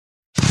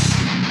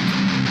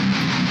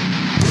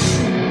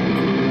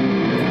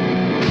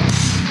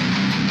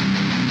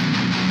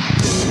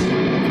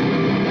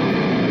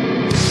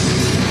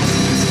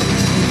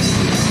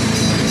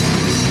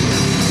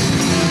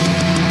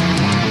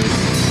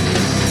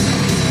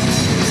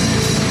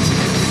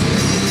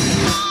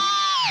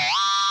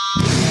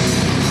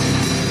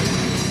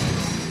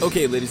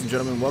Okay, ladies and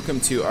gentlemen,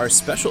 welcome to our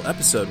special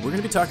episode. We're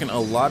going to be talking a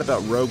lot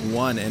about Rogue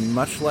One, and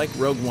much like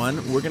Rogue One,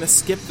 we're going to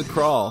skip the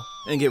crawl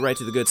and get right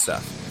to the good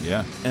stuff.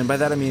 Yeah. And by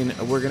that I mean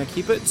we're going to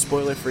keep it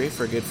spoiler-free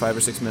for a good 5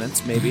 or 6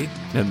 minutes, maybe.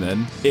 And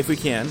then? If we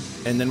can.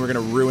 And then we're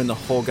going to ruin the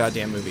whole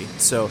goddamn movie.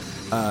 So,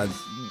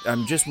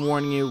 I'm just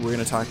warning you, we're going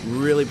to talk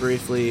really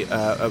briefly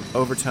of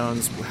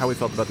overtones, how we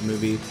felt about the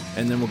movie,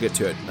 and then we'll get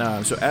to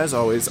it. So as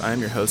always,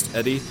 I'm your host,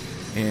 Eddie,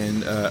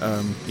 and,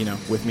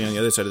 with me on the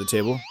other side of the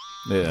table...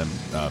 And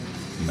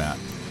Matt.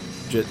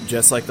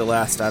 Just like the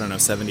last,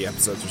 70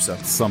 episodes or so.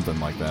 Something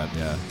like that,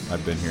 yeah.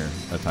 I've been here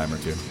a time or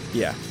two.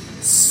 Yeah.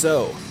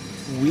 So,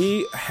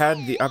 we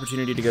had the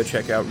opportunity to go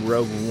check out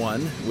Rogue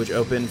One, which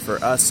opened for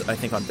us, I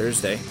think, on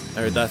Thursday.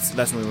 Or that's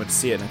when we went to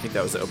see it, and I think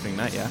that was the opening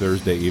night, yeah?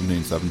 Thursday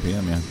evening, 7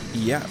 p.m., yeah.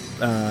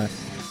 Yeah.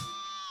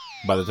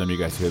 By the time you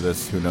guys hear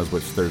this, who knows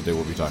which Thursday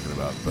we'll be talking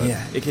about. But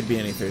yeah, it could be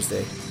any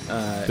Thursday.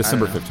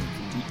 December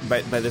 15th.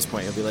 By this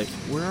point, you'll be like,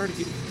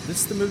 this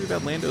is the movie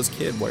about Lando's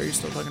kid. Why are you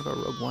still talking about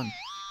Rogue One?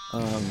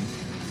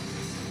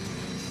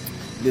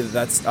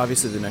 That's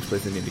obviously the next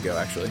place we need to go,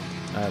 actually.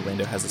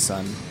 Lando has a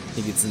son.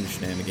 He gets into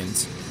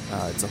shenanigans.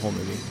 It's a whole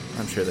movie.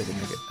 I'm sure they can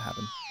make it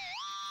happen.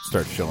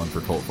 Start chilling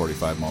for Colt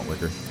 45 malt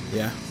liquor.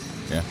 Yeah.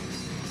 Yeah.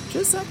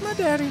 Just like my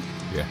daddy.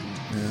 Yeah.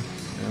 Yeah.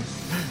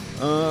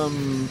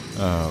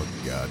 Oh,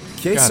 God.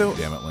 Okay, God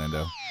damn it,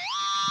 Lando.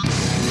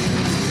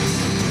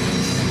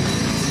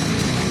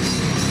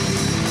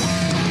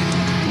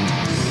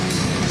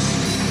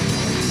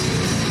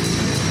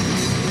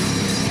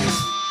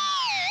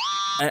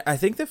 I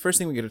think the first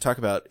thing we got to talk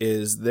about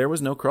is there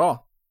was no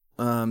crawl.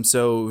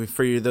 So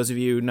for those of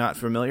you not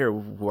familiar,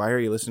 why are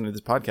you listening to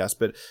this podcast?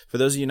 But for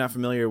those of you not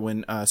familiar,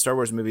 when Star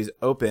Wars movies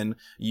open,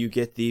 you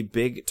get the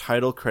big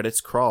title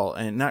credits crawl,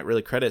 and not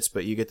really credits,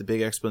 but you get the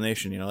big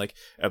explanation, like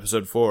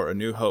Episode 4, A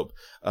New Hope.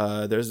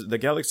 There's the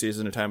galaxy is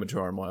in a time of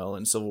turmoil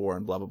and civil war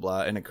and blah, blah,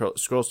 blah, and it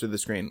scrolls through the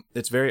screen.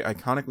 It's very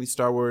iconically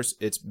Star Wars.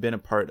 It's been a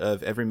part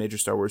of every major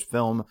Star Wars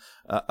film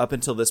up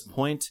until this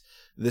point.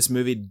 This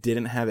movie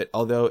didn't have it,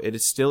 although it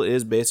still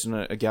is based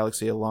on a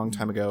galaxy a long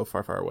time ago,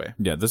 far, far away.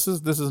 Yeah, this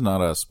is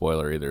not a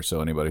spoiler either.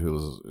 So anybody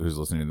who's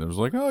listening to this was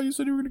like, "Oh, you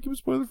said you were going to keep it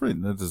spoiler free."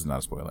 This is not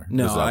a spoiler.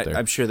 No,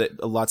 I'm sure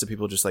that lots of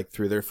people just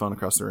threw their phone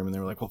across the room and they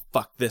were like, "Well,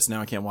 fuck this!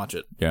 Now I can't watch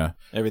it." Yeah,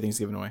 everything's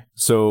given away.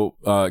 So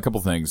a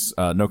couple things.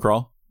 No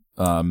crawl.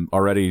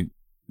 Already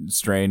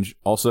strange.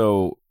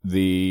 Also,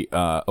 the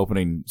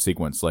opening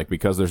sequence,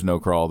 because there's no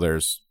crawl,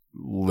 there's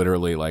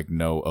literally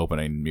no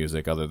opening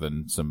music other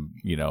than some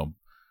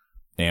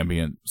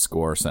ambient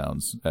score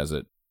sounds as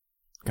it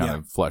kind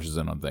of flushes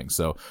in on things.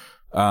 So,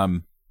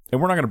 and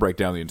we're not going to break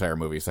down the entire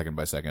movie second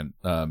by second.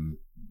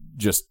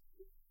 Just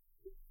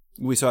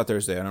we saw it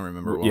Thursday. I don't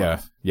remember.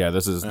 Yeah.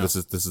 This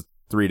is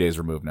 3 days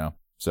removed now.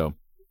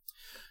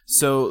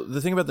 So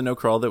the thing about the no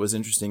crawl that was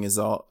interesting is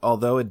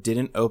although it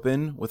didn't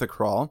open with a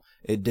crawl,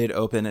 it did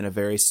open in a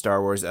very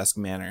Star Wars-esque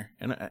manner,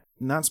 and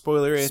not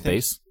spoilery.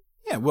 Space.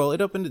 Yeah, well,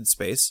 it opened in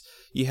space.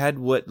 You had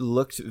what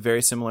looked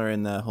very similar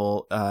in the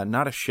whole,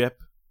 not a ship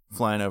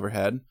flying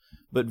overhead,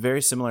 but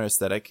very similar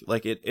aesthetic.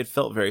 It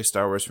felt very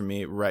Star Wars for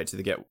me right from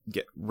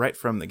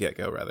the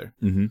get-go, rather.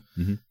 Mm-hmm.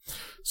 Mm-hmm.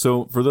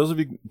 So for those of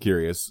you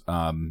curious,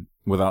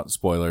 without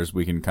spoilers,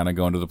 we can kind of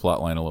go into the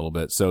plot line a little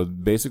bit. So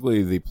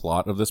basically the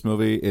plot of this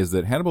movie is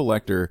that Hannibal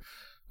Lecter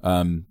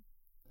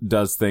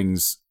does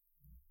things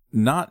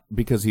not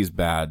because he's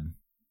bad,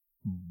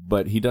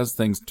 but he does bad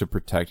things to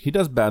protect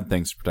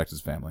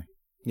his family.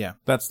 Yeah.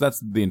 That's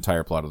the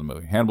entire plot of the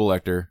movie. Hannibal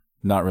Lecter,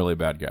 not really a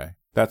bad guy.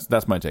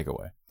 That's my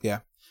takeaway.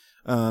 Yeah.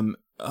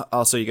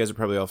 Also, you guys are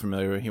probably all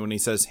familiar with when he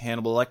says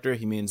Hannibal Lecter,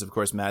 he means, of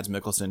course, Mads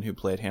Mikkelsen, who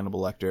played Hannibal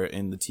Lecter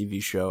in the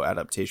TV show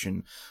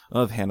adaptation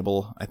of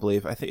Hannibal, I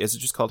believe. Is it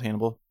just called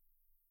Hannibal?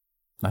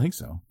 I think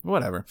so.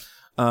 Whatever.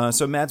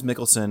 So Mads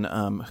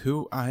Mikkelsen,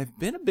 who I've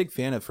been a big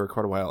fan of for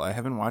quite a while. I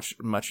haven't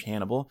watched much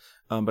Hannibal,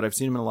 but I've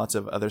seen him in lots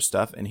of other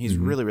stuff, and he's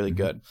really, really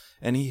good.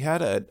 And he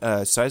had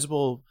a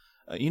sizable...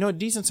 a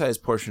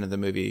decent-sized portion of the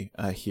movie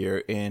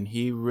here, and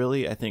he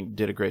really, I think,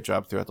 did a great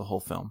job throughout the whole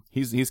film.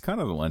 He's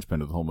kind of the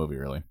linchpin of the whole movie,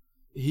 really.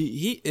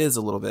 He is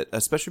a little bit,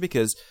 especially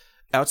because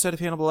outside of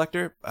Hannibal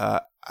Lecter,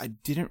 I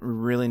didn't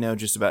really know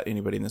just about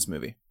anybody in this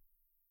movie.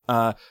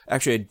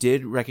 Actually, I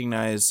did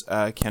recognize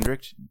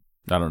Kendrick.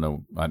 I don't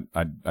know.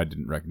 I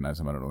didn't recognize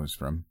him. I don't know who he's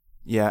from.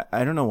 Yeah,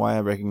 I don't know why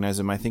I recognize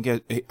him. I think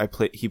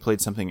he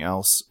played something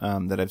else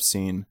that I've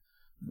seen,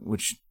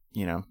 which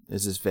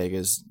is as vague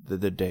as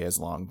the day is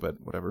long, but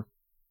whatever.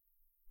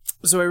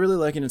 So I really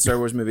like it in Star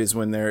Wars movies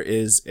when there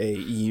is a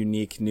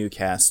unique new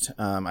cast.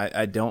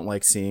 I don't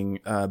like seeing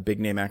big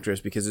name actors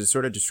because it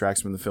sort of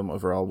distracts from the film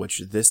overall, which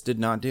this did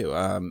not do.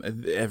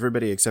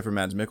 Everybody except for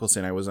Mads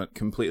Mikkelsen I wasn't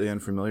completely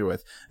unfamiliar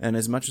with. And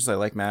as much as I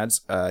like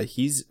Mads,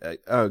 he's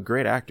a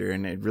great actor,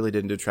 and it really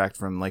didn't detract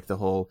from the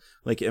whole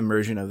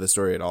immersion of the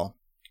story at all.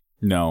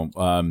 No.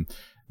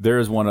 There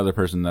is one other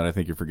person that I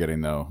think you're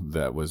forgetting, though,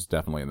 that was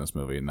definitely in this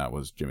movie, and that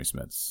was Jimmy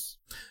Smits.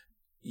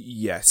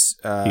 Yes.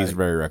 He's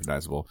very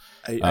recognizable.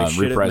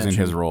 Reprising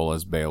his role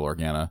as Bail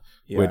Organa,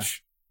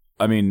 which,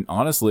 I mean,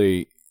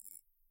 honestly,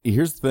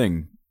 here's the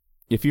thing.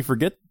 If you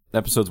forget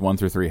episodes 1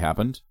 through 3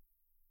 happened,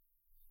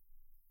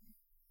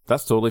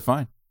 that's totally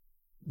fine.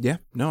 Yeah,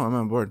 no, I'm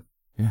on board.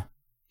 Yeah.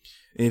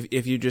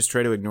 If you just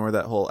try to ignore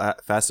that whole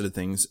facet of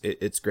things,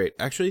 it's great.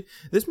 Actually,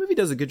 this movie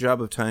does a good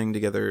job of tying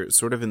together,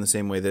 sort of in the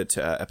same way that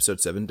Episode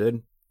 7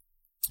 did,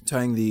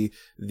 tying the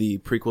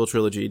prequel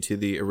trilogy to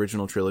the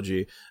original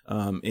trilogy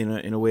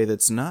in a way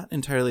that's not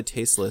entirely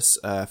tasteless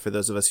for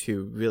those of us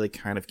who really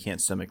kind of can't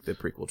stomach the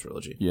prequel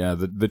trilogy. Yeah,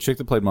 the chick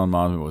that played Mon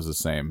Mothma was the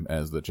same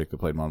as the chick that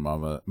played Mon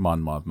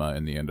Mothma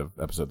in the end of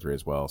Episode 3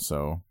 as well,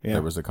 so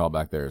there was a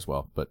callback there as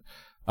well. But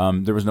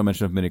there was no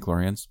mention of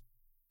midi-chlorians.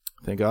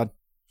 Thank God.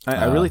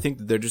 I really think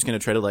that they're just going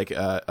to try to like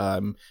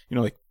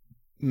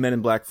Men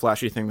in Black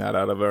flashy thing that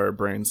out of our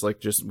brains, like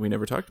just we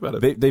never talked about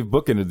it. They've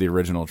bookended the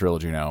original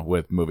trilogy now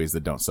with movies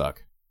that don't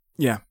suck.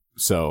 Yeah.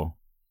 So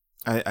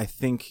I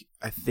think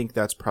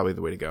that's probably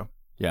the way to go.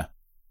 Yeah.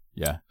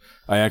 Yeah.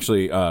 I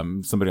actually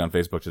somebody on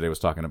Facebook today was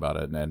talking about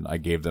it, and I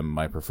gave them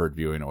my preferred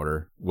viewing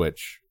order,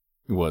 which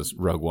was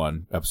Rogue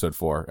One, Episode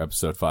 4,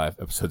 Episode 5,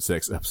 Episode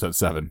 6, Episode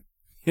 7.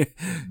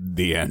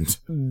 The end.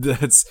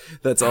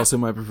 That's also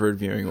my preferred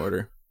viewing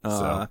order.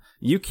 So.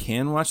 You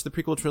can watch the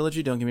prequel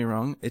trilogy, don't get me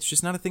wrong. It's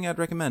just not a thing I'd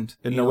recommend.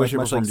 In no way,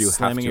 shape, or form do you have to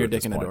slamming your at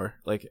dick this in a point. door.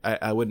 Like,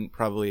 I wouldn't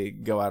probably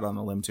go out on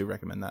a limb to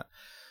recommend that.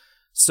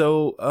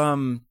 So,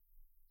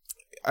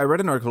 I read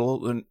an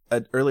article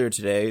earlier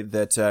today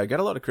that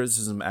got a lot of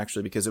criticism,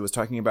 actually, because it was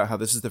talking about how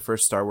this is the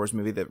first Star Wars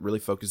movie that really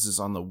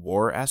focuses on the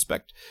war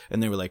aspect.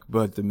 And they were like,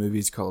 but the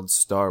movie's called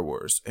Star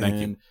Wars. Thank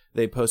and you.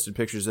 They posted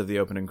pictures of the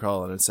opening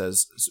crawl, and it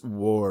says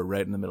war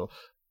right in the middle.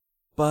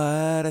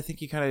 But I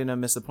think you kind of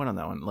missed the point on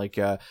that one. Like,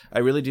 I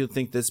really do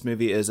think this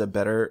movie is a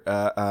better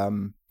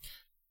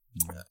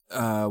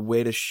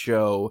way to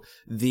show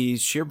the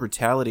sheer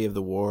brutality of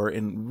the war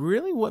and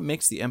really what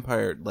makes the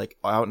Empire like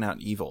out and out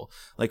evil.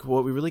 Like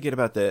what we really get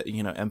about the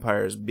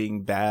Empires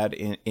being bad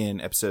in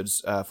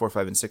episodes 4,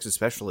 5, and 6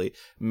 especially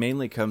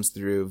mainly comes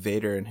through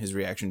Vader and his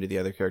reaction to the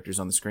other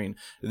characters on the screen.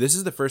 This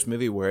is the first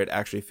movie where it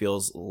actually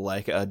feels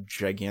like a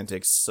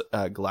gigantic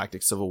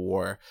galactic civil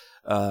war,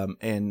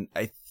 and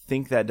I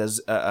think that does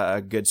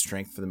a good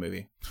strength for the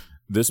movie.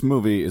 This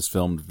movie is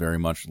filmed very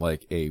much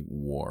like a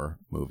war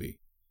movie.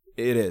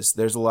 It is.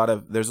 There's a lot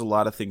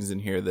of things in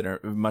here that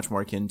are much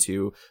more akin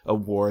to a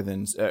war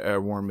than a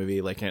war movie,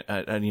 like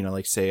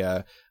like say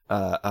a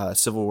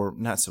Civil War,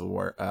 not Civil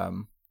War.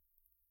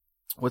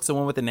 What's the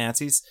one with the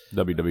Nazis?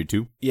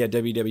 WW2. Yeah,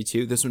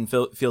 WW2. This one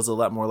feels a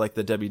lot more like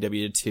the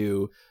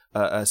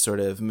WW2 sort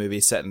of movie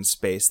set in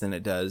space than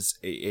it does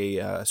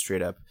a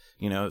straight up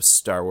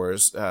Star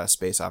Wars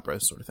space opera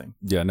sort of thing.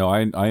 Yeah, no,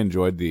 I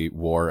enjoyed the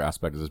war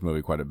aspect of this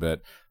movie quite a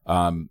bit.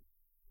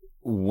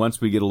 Once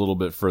we get a little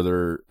bit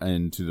further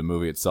into the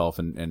movie itself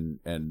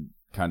and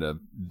kind of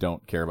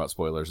don't care about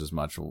spoilers as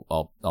much,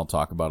 I'll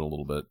talk about a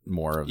little bit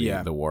more of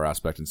the war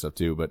aspect and stuff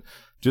too. But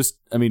just,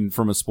 I mean,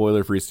 from a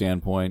spoiler-free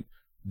standpoint,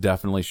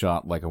 definitely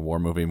shot like a war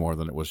movie more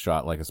than it was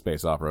shot like a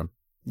space opera.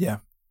 Yeah.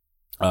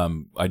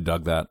 I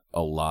dug that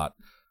a lot.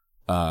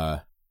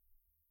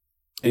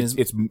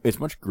 It's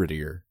much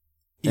grittier.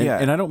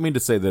 And I don't mean to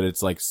say that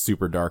it's like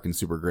super dark and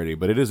super gritty,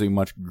 but it is a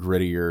much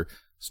grittier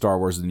Star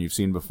Wars than you've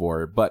seen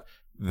before. But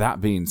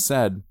that being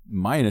said,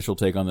 my initial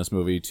take on this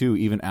movie too,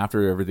 even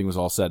after everything was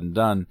all said and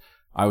done,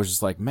 I was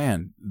just like,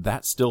 man,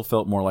 that still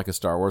felt more like a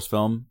Star Wars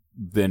film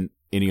than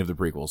any of the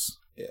prequels.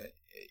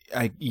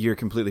 You're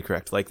completely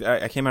correct. Like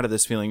I came out of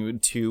this feeling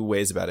two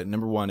ways about it.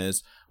 Number one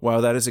is, wow,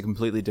 that is a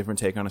completely different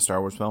take on a Star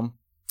Wars film.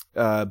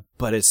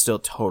 But it's still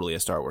totally a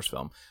Star Wars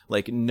film.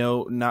 Like,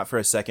 no, not for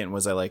a second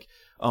was I like,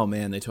 oh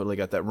man, they totally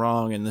got that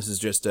wrong, and this is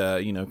just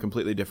a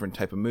completely different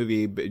type of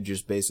movie, but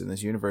just based in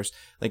this universe.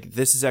 Like,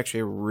 this is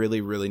actually a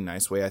really, really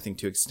nice way, I think,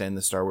 to extend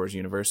the Star Wars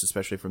universe,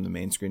 especially from the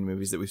main screen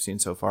movies that we've seen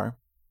so far.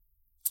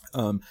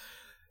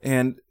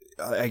 And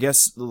I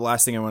guess the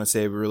last thing I want to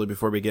say, really,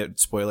 before we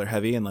get spoiler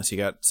heavy, unless you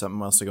got something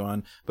else to go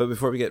on, but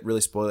before we get really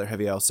spoiler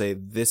heavy, I'll say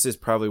this is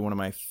probably one of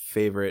my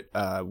favorite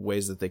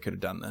ways that they could have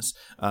done this.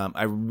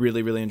 I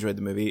really, really enjoyed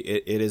the movie.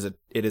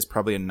 It is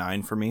probably a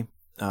 9 for me.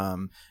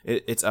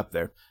 It's up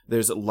there.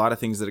 There's a lot of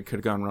things that could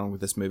have gone wrong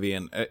with this movie,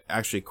 and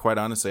actually, quite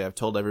honestly, I've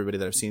told everybody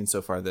that I've seen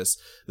so far that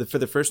for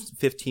the first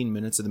 15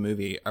 minutes of the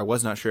movie, I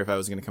was not sure if I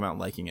was going to come out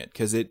liking it,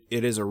 because it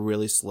is a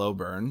really slow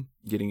burn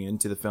getting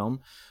into the film,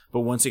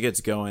 but once it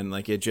gets going,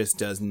 like, it just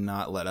does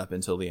not let up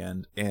until the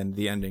end, and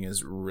the ending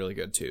is really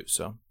good too.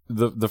 So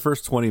the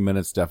first 20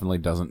 minutes definitely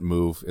doesn't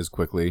move as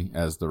quickly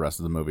as the rest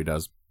of the movie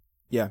does.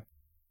 Yeah.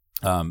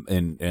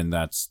 And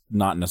that's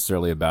not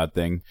necessarily a bad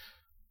thing,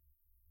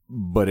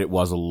 but it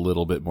was a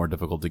little bit more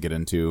difficult to get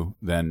into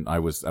than I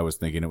was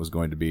thinking it was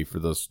going to be for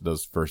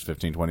those first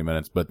 15, 20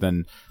 minutes. But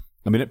then,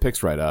 I mean, it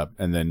picks right up,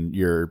 and then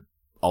you're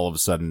all of a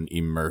sudden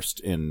immersed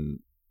in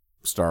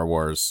Star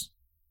Wars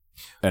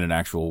and an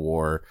actual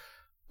war.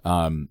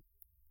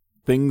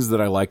 Things that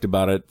I liked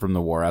about it from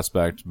the war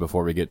aspect,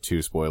 before we get too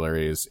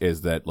spoilery,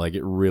 is that, like,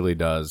 it really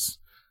does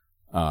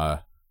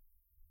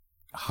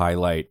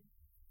highlight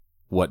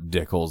what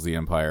dickholes the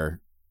Empire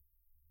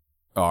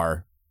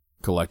are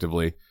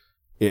collectively.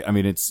 I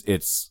mean,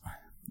 it's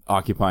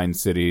occupying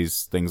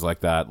cities, things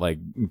like that, like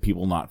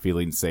people not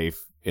feeling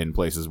safe in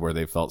places where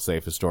they felt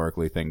safe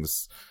historically,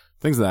 things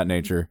of that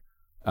nature.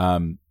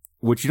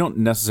 Which you don't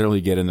necessarily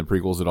get in the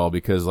prequels at all,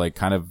 because like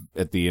kind of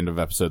at the end of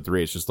episode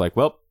 3, it's just like,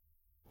 well,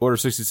 Order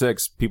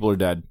 66, people are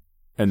dead.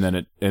 And then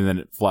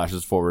it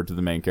flashes forward to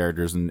the main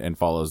characters and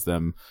follows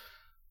them,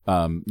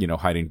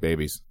 hiding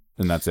babies.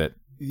 And that's it.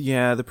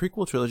 Yeah, the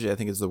prequel trilogy, I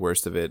think, is the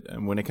worst of it.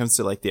 And when it comes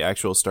to like the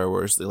actual Star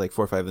Wars, like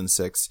 4, 5, and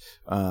 6,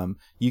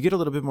 you get a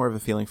little bit more of a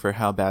feeling for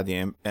how bad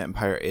the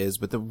Empire is.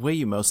 But the way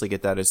you mostly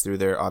get that is through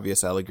their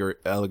obvious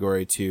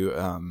allegory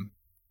to,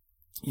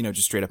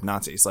 just straight up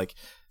Nazis, like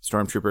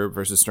Stormtrooper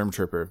versus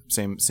Stormtrooper,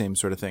 same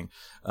sort of thing.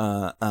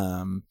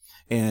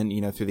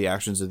 And through the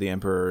actions of the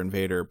Emperor and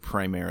Vader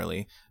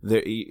primarily.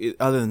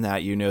 Other than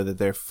that, that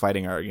they're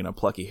fighting our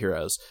plucky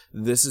heroes.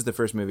 This is the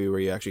first movie where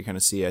you actually kind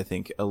of see, I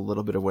think, a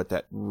little bit of what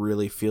that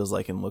really feels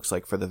like and looks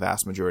like for the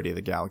vast majority of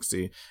the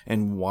galaxy,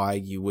 and why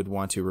you would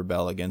want to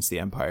rebel against the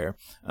Empire.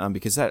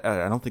 Because I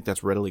don't think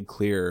that's readily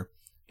clear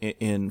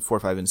in 4,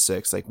 5, and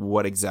 6, like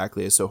what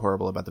exactly is so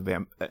horrible about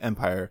the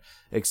Empire,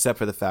 except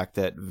for the fact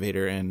that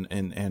Vader and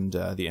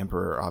the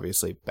Emperor are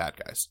obviously bad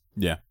guys.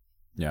 Yeah.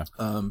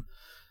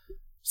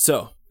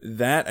 So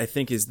that, I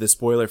think, is the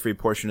spoiler-free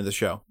portion of the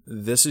show.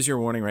 This is your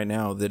warning right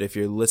now that if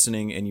you're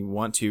listening and you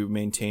want to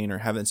maintain or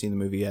haven't seen the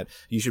movie yet,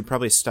 you should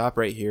probably stop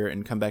right here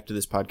and come back to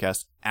this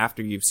podcast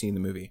after you've seen the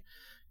movie.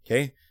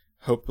 Okay?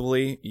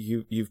 Hopefully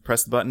you've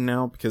pressed the button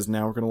now, because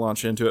now we're going to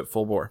launch into it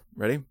full bore.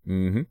 Ready?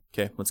 Mm-hmm.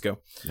 Okay, let's go.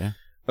 Yeah.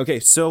 Okay,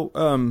 so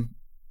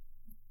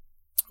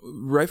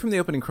right from the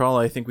opening crawl,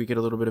 I think we get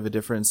a little bit of a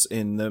difference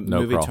in the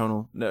movie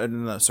tonal.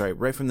 No, sorry.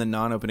 Right from the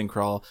non-opening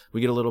crawl,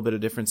 we get a little bit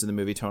of difference in the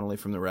movie tonally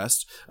from the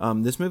rest.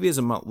 This movie is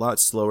a lot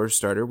slower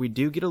starter. We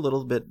do get a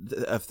little bit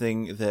of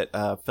thing that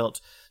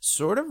felt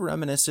sort of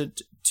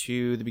reminiscent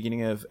to the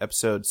beginning of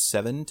episode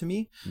 7 to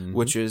me,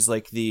 which is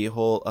like the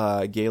whole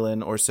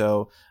Galen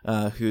Orso,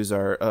 who's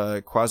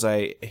our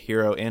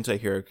quasi-hero,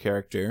 anti-hero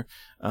character,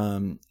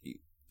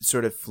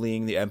 sort of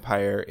fleeing the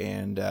Empire,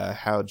 and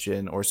how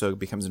Jyn Orso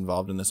becomes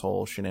involved in this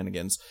whole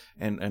shenanigans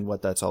and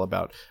what that's all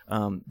about.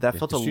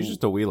 She's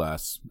just a wee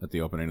lass at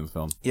the opening of the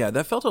film. Yeah,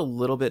 that felt a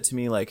little bit to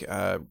me like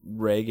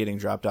Rey getting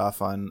dropped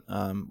off on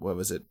what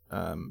was it,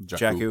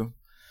 Jakku.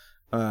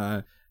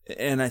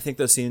 And I think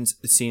those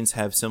scenes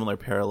have similar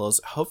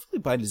parallels, hopefully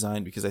by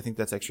design, because I think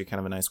that's actually kind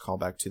of a nice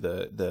callback to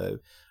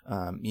the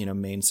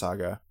main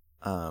saga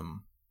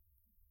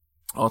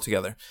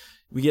altogether.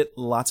 We get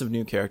lots of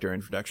new character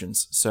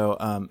introductions. So,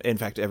 in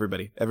fact,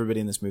 everybody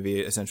in this movie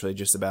essentially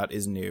just about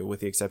is new,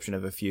 with the exception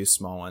of a few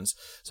small ones.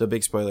 So,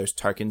 big spoilers: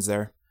 Tarkin's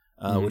there,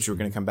 which we're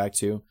going to come back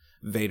to.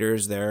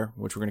 Vader's there,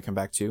 which we're going to come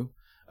back to.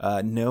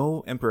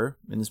 No Emperor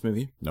in this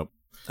movie. Nope.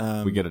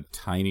 We get a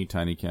tiny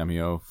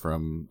cameo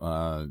from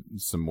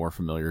some more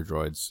familiar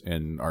droids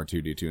in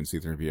R2-D2 and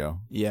C-3PO.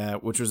 Yeah,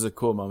 which was a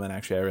cool moment,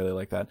 actually. I really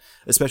like that.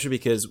 Especially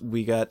because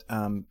we got,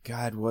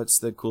 what's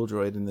the cool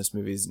droid in this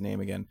movie's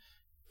name again?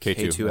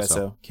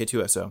 K2SO.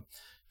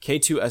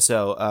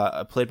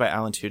 K2SO, played by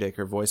Alan Tudyk,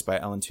 or voiced by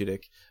Alan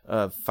Tudyk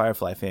of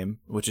Firefly fame,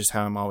 which is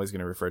how I'm always going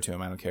to refer to him.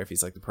 I don't care if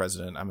he's like the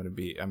president. I'm going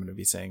to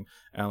be saying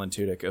Alan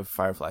Tudyk of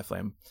Firefly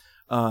fame.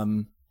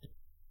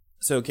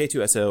 So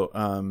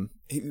K2SO,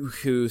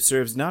 who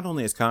serves not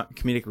only as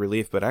comedic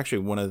relief, but actually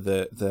one of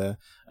the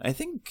I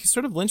think,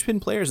 sort of linchpin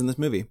players in this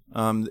movie.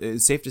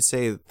 It's safe to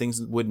say that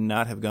things would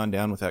not have gone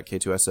down without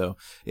K2SO,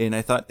 and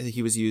I thought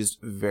he was used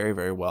very,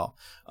 very well.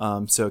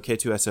 So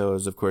K2SO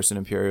is, of course, an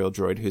Imperial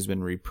droid who's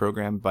been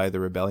reprogrammed by the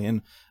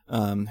Rebellion,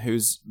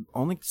 who's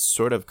only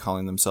sort of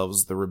calling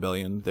themselves the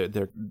Rebellion.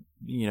 They're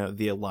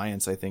the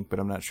Alliance, I think, but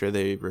I'm not sure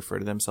they refer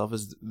to themselves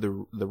as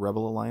the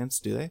Rebel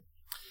Alliance, do they?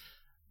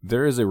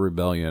 There is a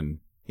rebellion,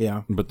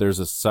 yeah, but there's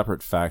a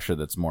separate faction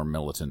that's more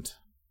militant,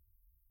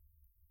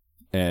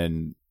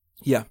 and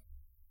I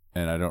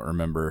don't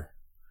remember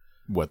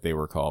what they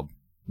were called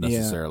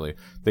necessarily.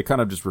 Yeah. They kind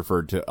of just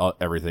referred to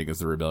everything as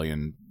the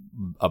rebellion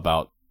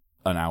about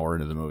an hour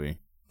into the movie.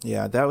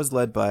 Yeah, that was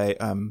led by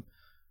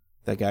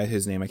that guy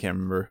whose name I can't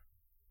remember.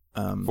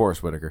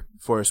 Forrest Whitaker.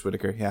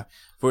 Yeah,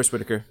 Forrest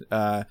Whitaker.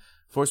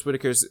 Forrest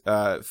Whitaker's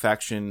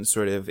faction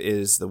sort of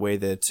is the way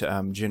that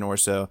Jyn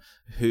Orso,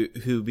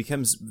 who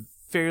becomes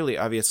fairly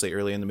obviously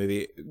early in the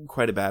movie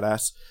quite a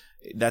badass.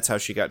 That's how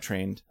she got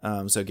trained.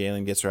 So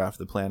Galen gets her off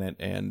the planet,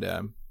 and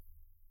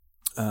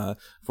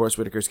Forrest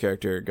Whitaker's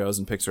character goes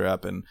and picks her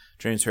up and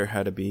trains her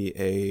how to be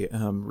a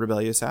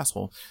rebellious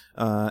asshole.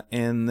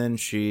 And then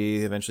she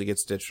eventually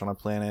gets ditched on a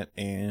planet.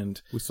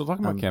 And we still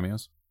talking about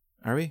cameos?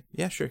 Are we?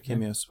 Yeah, sure.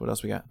 Cameos. Yeah. What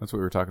else we got? That's what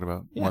we were talking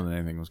about. Yeah. More than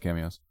anything was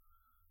cameos.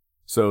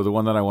 So the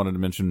one that I wanted to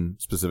mention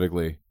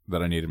specifically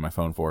that I needed my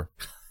phone for,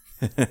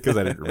 because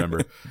I didn't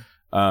remember,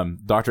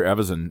 Dr.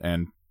 Evazan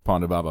and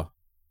Ponda Baba.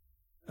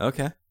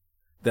 Okay.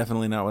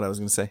 Definitely not what I was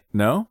going to say.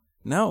 No?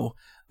 No.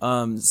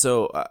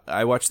 So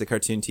I watched the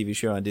cartoon TV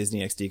show on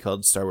Disney XD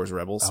called Star Wars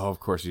Rebels. Oh, of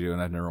course you do,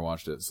 and I've never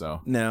watched it,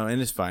 so. No,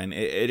 and it's fine.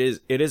 It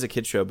is a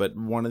kid show, but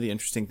one of the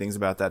interesting things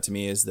about that to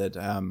me is that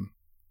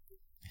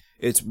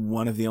it's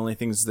one of the only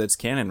things that's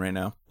canon right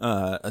now,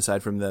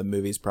 aside from the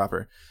movies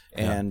proper.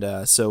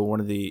 And so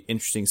one of the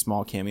interesting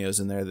small cameos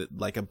in there that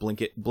like a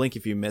blink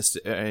if you missed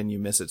it, and you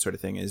miss it sort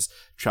of thing is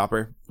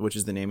Chopper, which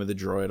is the name of the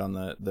droid on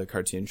the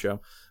cartoon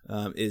show,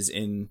 is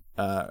in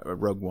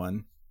Rogue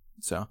One.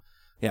 So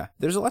yeah,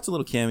 there's lots of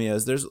little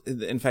cameos.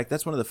 In fact,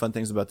 that's one of the fun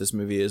things about this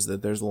movie is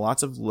that there's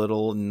lots of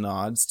little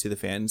nods to the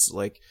fans,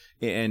 like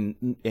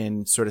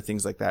and sort of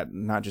things like that.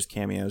 Not just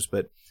cameos,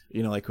 but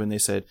like when they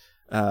said.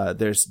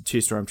 There's two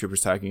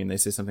stormtroopers talking, and they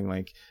say something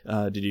like,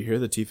 "Did you hear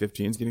the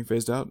T-15's getting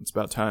phased out? It's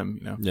about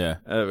time." Yeah.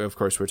 Of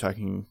course, we're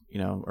talking,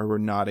 or we're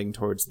nodding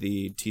towards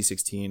the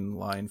T-16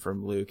 line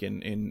from Luke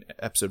in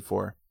Episode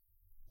 4.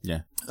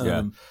 Yeah.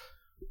 Yeah.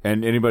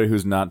 And anybody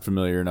who's not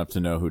familiar enough to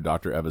know who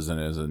Dr.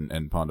 Evazan is and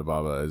Ponda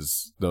Baba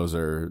is, those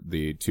are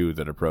the two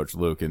that approach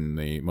Luke in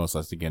the Mos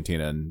Eisley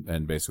Cantina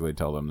and basically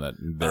tell them that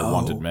they're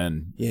wanted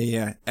men.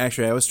 Yeah.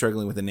 Actually, I was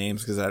struggling with the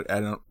names because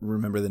I don't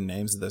remember the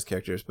names of those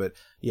characters, but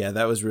yeah,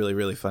 that was really,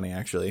 really funny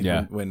actually.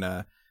 Yeah.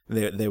 When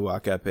they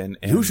walk up and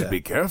you should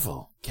be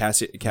careful.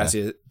 Cassie,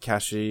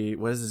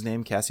 what is his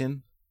name?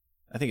 Cassian?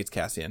 I think it's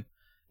Cassian.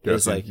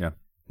 It's like,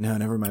 no,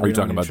 never mind. Are you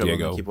talking about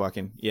Diego? Keep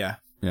walking. Yeah.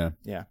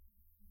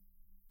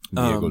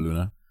 Diego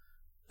Luna.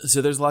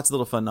 So there's lots of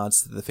little fun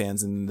nods to the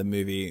fans in the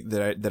movie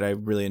that I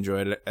really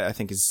enjoyed. I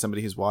think as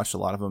somebody who's watched a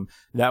lot of them,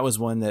 that was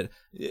one that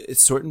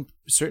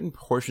certain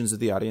portions of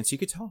the audience, you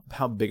could tell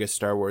how big a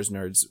Star Wars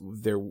nerds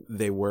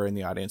they were in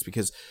the audience,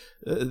 because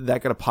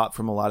that got a pop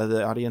from a lot of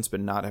the audience,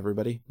 but not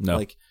everybody. No.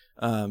 Like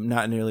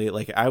not nearly,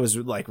 like I was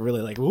like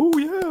really like, "Ooh,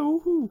 yeah,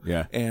 ooh."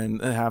 Yeah.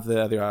 And half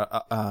the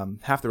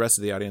rest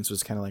of the audience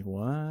was kind of like,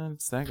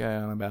 "What's that guy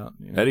on about?"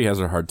 Eddie has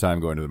a hard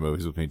time going to the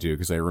movies with me too,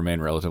 because I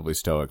remain relatively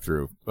stoic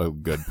through a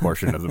good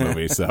portion of the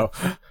movie, so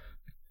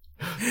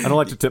I don't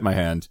like to tip my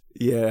hand.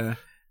 Yeah.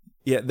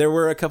 There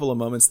were a couple of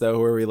moments though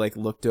where we like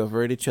looked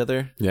over at each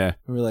other. Yeah.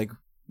 We were like,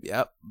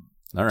 "Yep,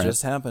 all right,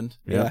 just happened."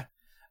 Yeah.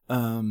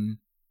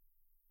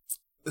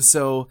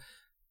 So,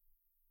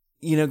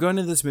 going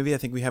into this movie, I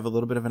think we have a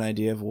little bit of an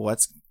idea of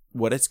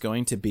what it's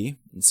going to be.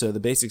 So the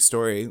basic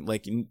story,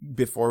 like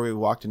before we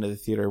walked into the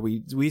theater,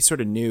 we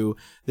sort of knew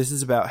this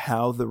is about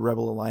how the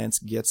Rebel Alliance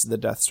gets the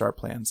Death Star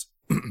plans.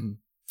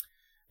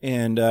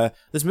 And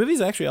this movie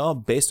is actually all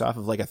based off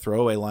of like a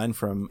throwaway line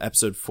from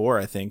Episode 4,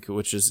 I think,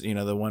 which is,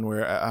 the one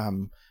where I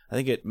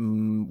think it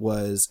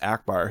was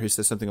Akbar who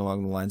says something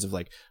along the lines of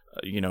like,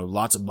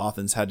 lots of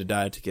Bothans had to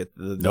die to get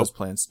those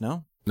plans.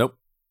 No? Nope.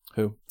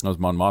 Who? It was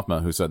Mon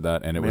Mothma who said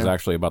that, and it was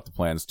actually about the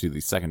plans to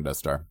the second Death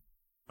Star.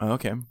 Oh,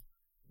 okay.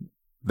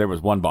 There was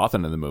one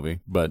Bothan in the movie,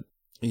 but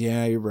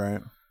yeah, you're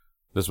right.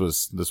 This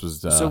was.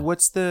 So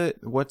what's the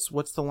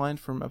line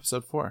from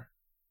Episode 4?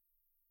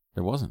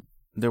 There wasn't.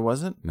 There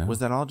wasn't? No. Was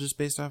that all just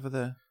based off of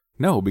the?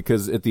 No,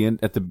 because at the end,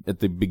 at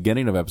the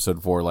beginning of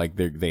Episode 4, like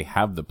they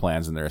have the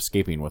plans and they're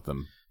escaping with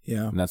them.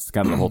 Yeah, and that's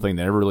kind of the whole thing.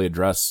 They never really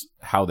address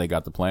how they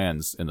got the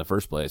plans in the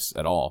first place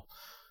at all.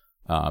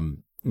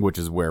 Which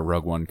is where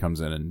Rogue One comes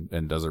in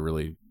and does a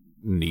really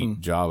neat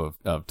job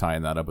of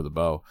tying that up with a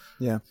bow.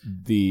 Yeah.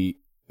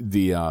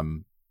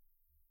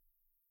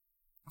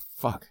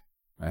 Fuck.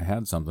 I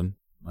had something,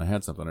 I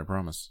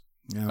promise.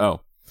 Yeah.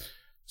 Oh.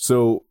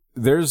 So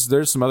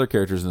there's some other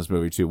characters in this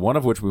movie too, one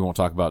of which we won't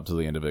talk about till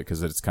the end of it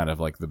because it's kind of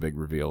like the big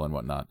reveal and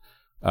whatnot.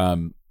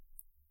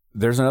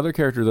 There's another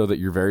character though that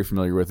you're very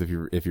familiar with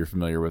if you're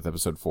familiar with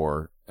Episode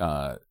 4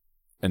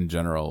 in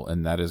general,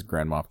 and that is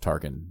Grand Moff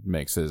Tarkin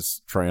makes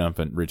his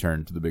triumphant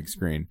return to the big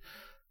screen.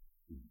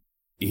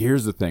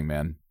 Here's the thing,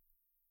 man.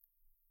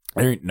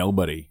 There ain't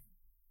nobody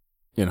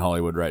in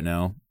Hollywood right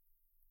now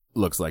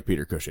looks like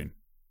Peter Cushing.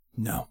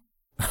 No.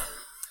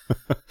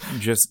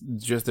 just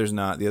there's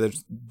not. The other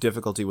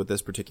difficulty with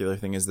this particular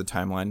thing is the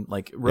timeline.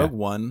 Like Rogue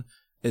One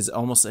is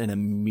almost an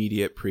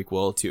immediate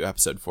prequel to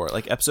Episode 4.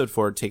 Like Episode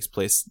 4 takes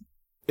place,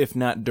 if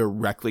not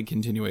directly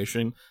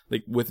continuation,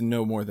 like with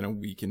no more than a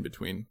week in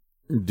between.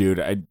 Dude,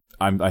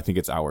 I think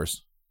it's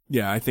hours.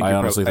 Yeah, I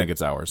honestly think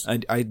it's hours.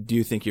 I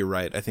do think you're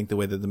right. I think the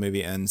way that the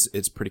movie ends,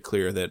 it's pretty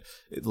clear that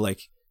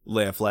like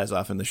Leia flies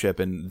off in the ship,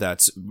 and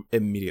that's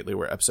immediately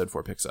where Episode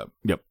 4 picks up.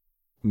 Yep.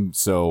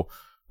 So,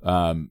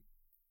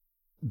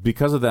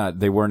 because of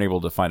that, they weren't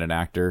able to find an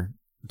actor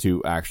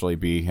to actually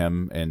be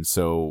him, and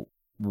so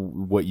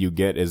what you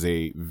get is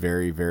a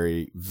very,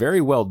 very, very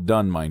well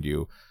done, mind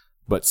you,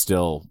 but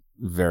still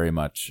very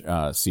much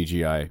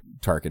CGI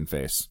Tarkin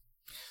face.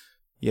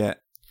 Yeah.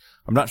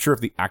 I'm not sure if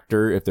the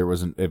actor, if there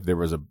was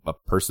a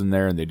person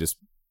there and they just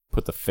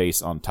put the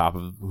face on top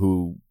of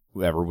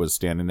whoever was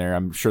standing there.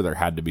 I'm sure there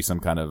had to be some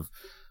kind of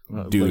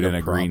dude like in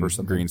a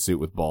green suit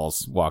with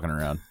balls walking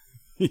around.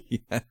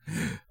 Yeah.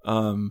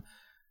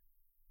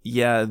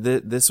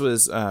 This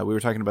was we were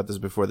talking about this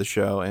before the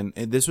show, and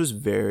this was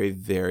very,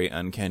 very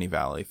uncanny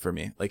valley for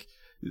me. Like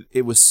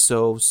it was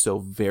so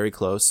very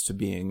close to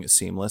being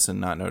seamless and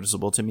not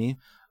noticeable to me.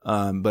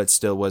 But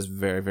still was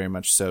very, very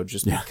much so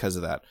just because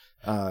of that.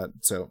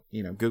 So,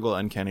 Google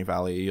Uncanny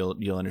Valley,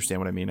 you'll understand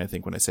what I mean, I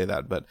think, when I say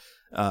that. But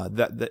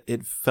that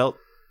it felt,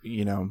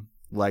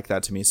 like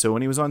that to me. So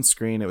when he was on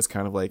screen, it was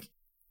kind of like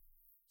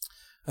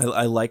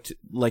I liked,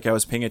 like, I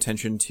was paying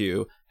attention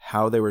to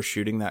how they were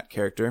shooting that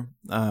character.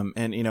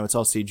 And, you know, it's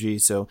all CG.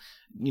 So,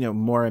 you know,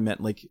 more I meant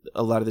like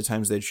a lot of the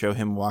times they'd show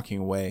him walking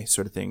away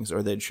sort of things,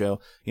 or they'd show,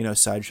 you know,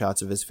 side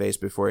shots of his face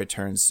before it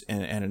turns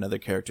and another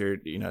character,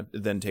 you know,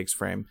 then takes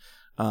frame.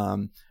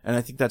 And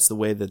I think that's the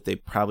way that they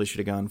probably should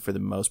have gone for the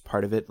most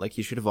part of it. Like,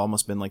 he should have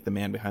almost been like the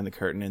man behind the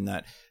curtain, in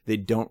that they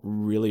don't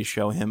really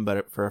show him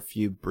but for a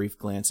few brief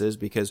glances,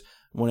 because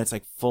when it's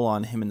like full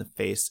on him in the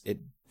face,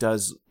 it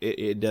does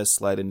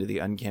slide into the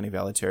uncanny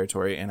valley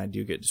territory, and I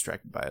do get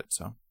distracted by it.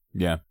 So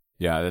yeah,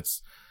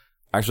 that's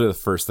actually the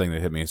first thing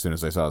that hit me as soon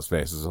as I saw his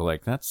face. Is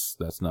like, that's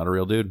not a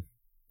real dude.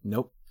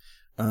 Nope.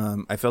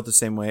 I felt the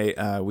same way.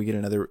 We get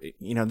another,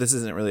 you know, this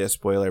isn't really a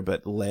spoiler,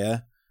 but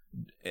Leia,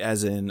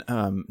 as in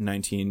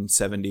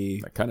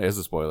 1970. That kind of is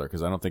a spoiler,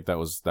 because I don't think that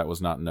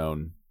was not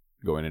known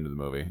going into the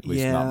movie, at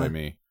least Yeah. not by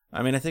me.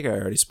 I mean, I think I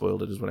already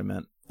spoiled it, is what I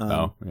meant.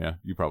 Oh, yeah,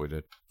 you probably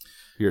did.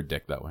 You're a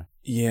dick that way.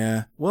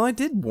 Yeah. Well, I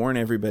did warn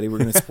everybody we're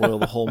going to spoil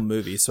the whole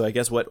movie, so I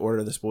guess what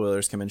order the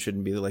spoilers come in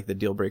shouldn't be like the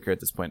deal breaker at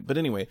this point. But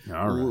anyway,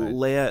 All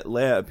right.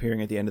 Leia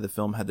appearing at the end of the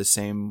film had the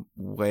same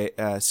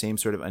same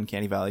sort of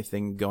uncanny valley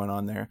thing going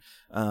on there.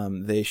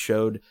 They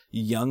showed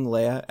young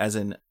Leia, as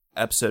in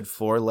episode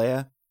 4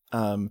 Leia,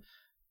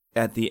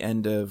 at the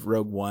end of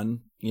Rogue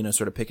One, you know,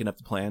 sort of picking up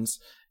the plans.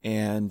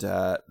 And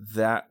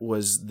that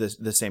was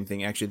the same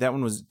thing. Actually, that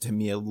one was, to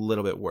me, a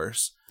little bit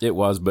worse. It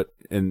was, but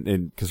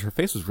and because her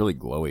face was really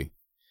glowy.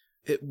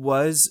 It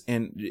was,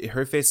 and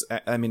her face,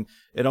 I mean,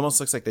 it almost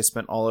looks like they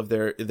spent all of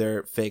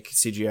their fake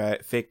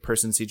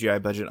person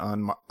CGI budget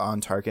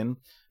on Tarkin,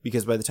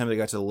 because by the time they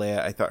got to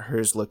Leia, I thought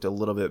hers looked a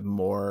little bit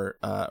more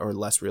or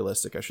less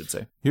realistic, I should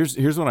say.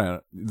 Here's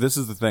what this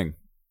is the thing.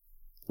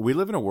 We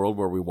live in a world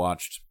where we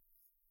watched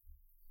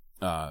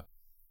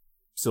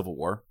Civil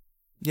War.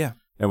 Yeah.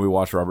 And we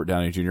watched Robert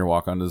Downey Jr.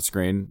 walk onto the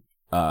screen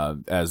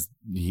as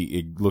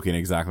he looking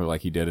exactly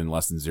like he did in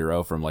Less Than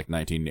Zero from like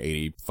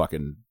 1980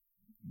 fucking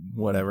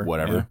whatever.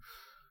 Yeah.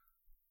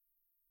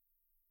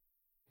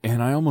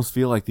 And I almost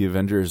feel like the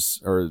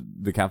Avengers or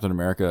the Captain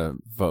America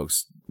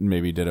folks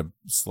maybe did a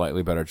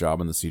slightly better job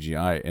in the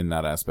CGI in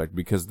that aspect,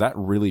 because that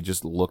really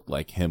just looked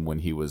like him when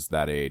he was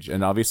that age.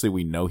 And obviously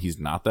we know he's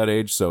not that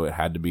age, so it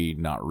had to be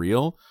not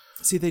real.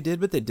 See, they did,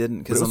 but they didn't,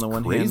 because on the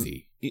one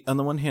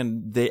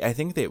hand, I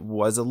think it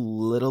was a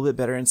little bit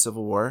better in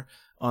Civil War.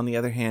 On the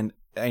other hand,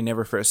 I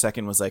never for a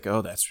second was like,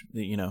 oh, that's,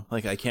 you know,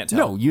 like, I can't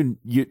tell. No, you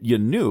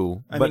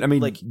knew, but I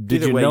mean, like,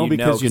 did you know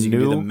because you can knew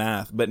do the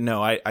math? But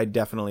no, I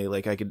definitely,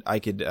 like, I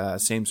could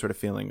same sort of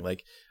feeling,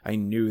 like, I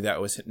knew that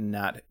was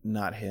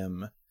not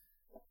him.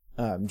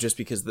 Just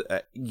because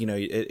you know,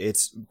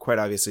 it's quite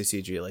obviously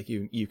CG. Like,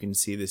 you can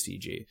see the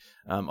CG.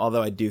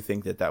 Although I do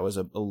think that was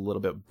a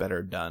little bit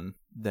better done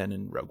than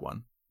in Rogue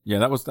One. Yeah,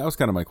 that was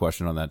kind of my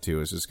question on that too.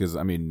 Is just because,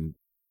 I mean,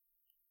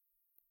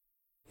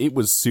 it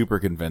was super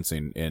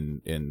convincing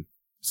in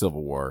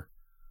Civil War,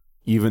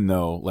 even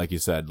though, like you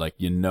said, like,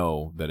 you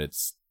know that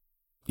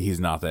he's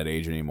not that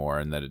age anymore,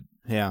 and that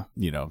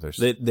you know, there's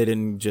they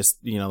didn't just,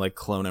 you know, like,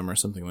 clone him or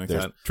something like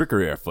that.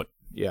 Trickery afoot.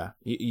 Yeah,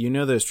 you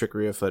know there's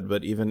trickery afoot,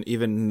 but even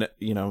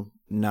you know,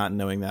 not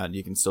knowing that,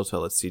 you can still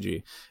tell it's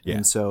CG. Yeah.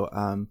 And so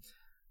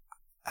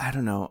I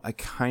don't know.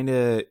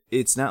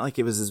 It's not like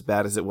it was as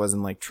bad as it was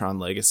in, like, Tron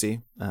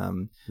Legacy.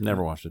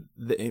 Never watched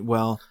it.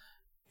 Well,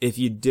 if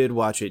you did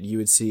watch it, you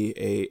would see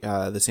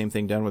the same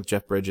thing done with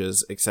Jeff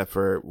Bridges, except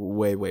for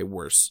way, way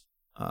worse.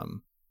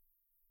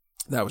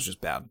 That was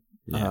just bad.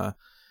 Yeah.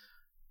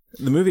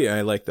 The movie I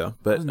like, though,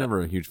 but I was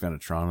never a huge fan of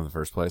Tron in the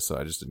first place, so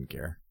I just didn't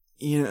care.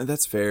 You know,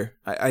 that's fair.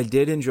 I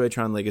did enjoy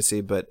Tron Legacy,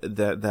 but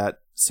that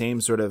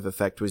same sort of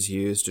effect was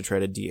used to try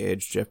to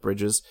de-age Jeff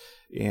Bridges,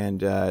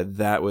 and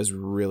that was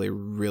really,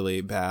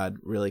 really bad.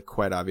 Really,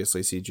 quite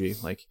obviously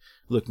CG. Like,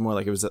 looked more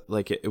like it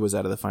was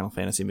out of the Final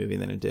Fantasy movie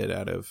than it did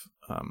out of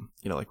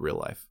you know, like, real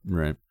life.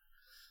 Right.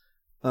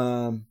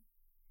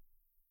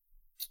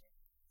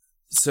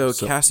 So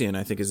Cassian,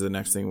 I think, is the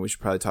next thing we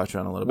should probably touch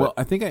on a little bit. Well,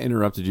 I think I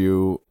interrupted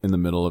you in the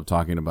middle of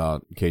talking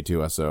about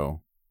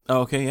K2SO.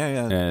 Oh, okay,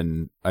 yeah.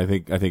 And I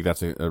think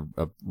that's a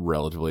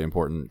relatively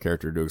important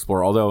character to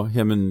explore. Although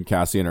him and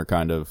Cassian are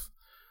kind of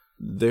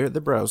they're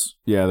bros.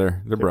 Yeah,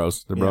 they're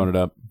bros. They're broing it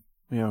up.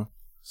 Yeah.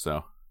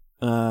 So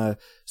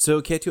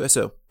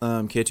K2SO.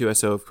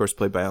 K2SO, of course,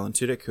 played by Alan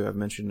Tudyk, who I've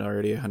mentioned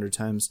already 100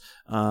 times.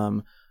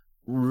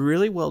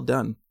 Really well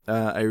done.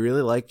 I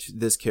really liked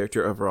this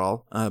character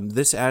overall.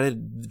 This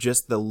added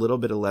just the little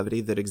bit of levity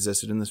that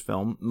existed in this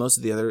film. Most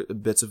of the other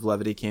bits of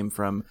levity came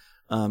from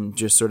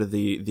just sort of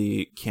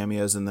the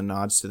cameos and the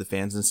nods to the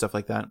fans and stuff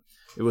like that.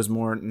 It was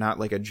more not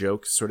like a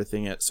joke sort of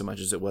thing so much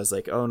as it was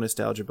like, oh,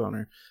 nostalgia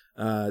boner.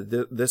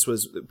 This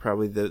was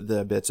probably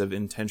the bits of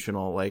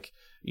intentional, like,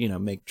 you know,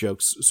 make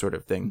jokes sort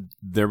of thing.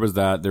 There was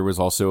that. There was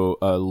also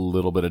a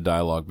little bit of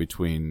dialogue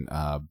between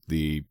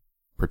the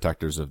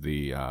protectors of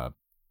the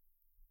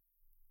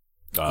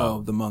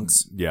the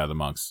monks. Yeah, the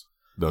monks.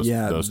 Those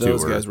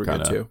guys were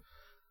good too.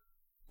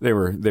 They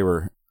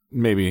were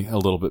maybe a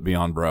little bit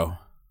beyond bro.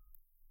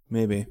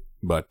 Maybe.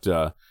 But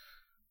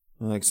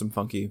like some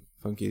funky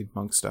funky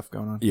monk stuff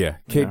going on. Yeah.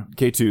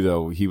 K2,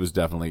 though, he was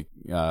definitely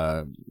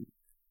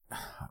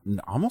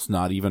almost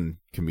not even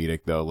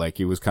comedic, though. Like,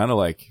 he was kind of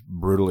like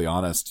brutally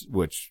honest,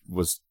 which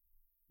was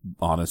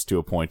honest to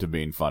a point of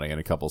being funny in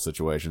a couple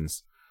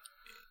situations.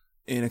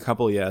 In a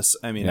couple, yes.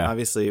 I mean,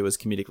 obviously it was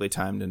comedically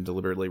timed and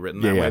deliberately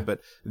written that way,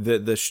 but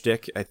the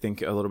shtick, I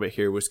think, a little bit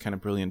here was kind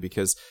of brilliant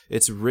because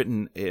it's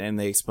written, and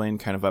they explain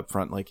kind of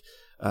upfront, like,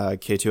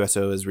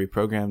 K2SO is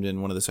reprogrammed,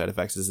 and one of the side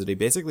effects is that he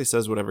basically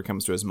says whatever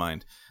comes to his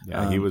mind.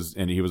 Yeah, he was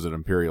an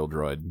Imperial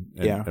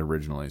droid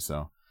originally,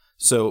 so.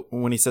 So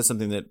when he says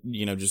something that,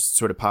 you know, just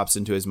sort of pops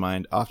into his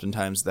mind,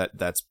 oftentimes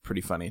that's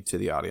pretty funny to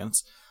the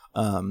audience.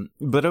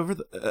 But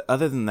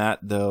other than that,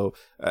 though,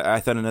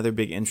 I thought another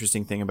big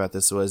interesting thing about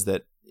this was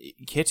that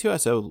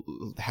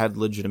K2SO had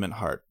legitimate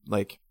heart.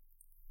 Like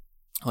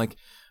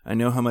I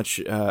know how much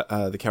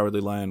the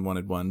Cowardly Lion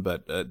wanted one,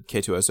 but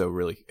K2SO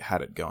really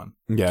had it going.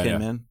 Yeah, Tin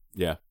Man?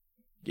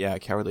 Yeah,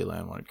 Cowardly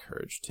Lion wanted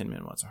courage. Tin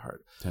Man wants a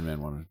heart. Tin Man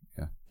wanted,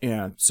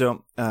 Yeah,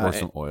 so... or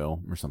some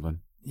oil or something.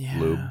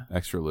 Yeah. Lube,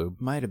 extra lube.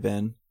 Might have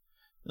been.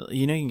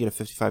 You know you can get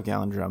a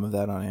 55-gallon drum of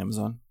that on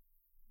Amazon.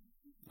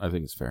 I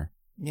think it's fair.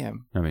 Yeah.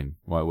 I mean,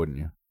 why wouldn't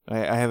you?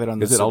 I have it on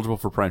the... Is it eligible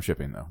for Prime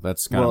shipping, though?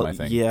 That's kind of my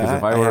thing. Yeah. Because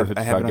if I order a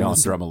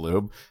 55-gallon drum of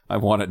lube, I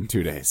want it in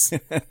 2 days.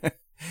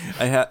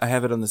 I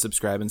have it on the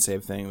subscribe and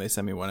save thing. They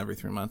send me one every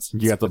 3 months.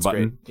 You got the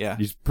button? Great. Yeah.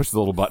 You just push the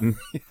little button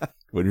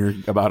when you're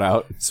about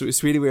out. So,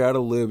 sweetie, we're out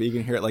of lube. You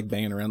can hear it like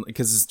banging around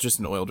because it's just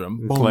an oil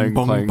drum. Clang,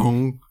 bong, clang.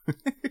 Bong.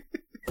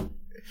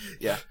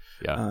 Yeah.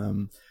 Yeah.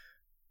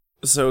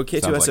 So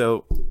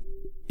K2SO...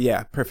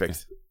 Yeah,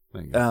 perfect.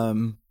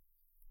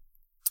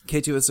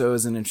 K2SO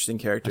is an interesting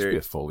character. I should be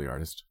a Foley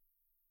artist.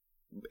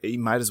 You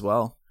might as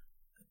well.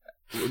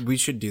 We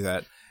should do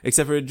that.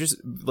 Except for just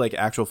like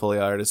actual Foley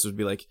artists would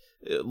be like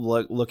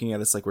looking at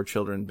us like we're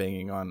children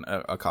banging on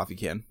a coffee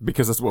can.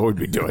 Because that's what we'd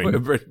be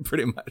doing.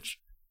 Pretty much.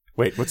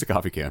 Wait, what's a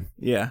coffee can?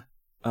 Yeah.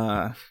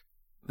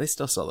 They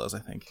still sell those, I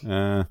think.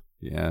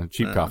 Yeah.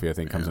 Cheap coffee, I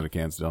think, comes in a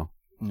can still.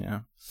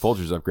 Yeah.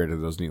 Folgers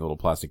upgraded those neat little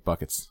plastic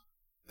buckets.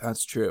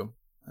 That's true.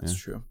 That's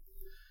true.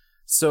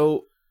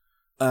 So,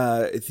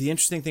 the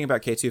interesting thing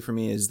about K2 for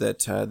me is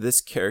that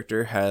this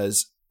character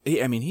has...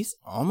 I mean, he's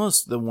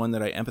almost the one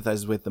that I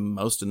empathize with the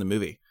most in the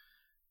movie.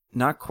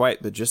 Not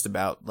quite, but just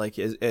about. Like,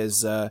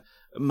 as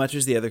much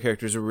as the other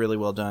characters are really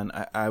well done,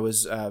 I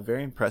was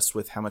very impressed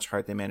with how much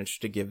heart they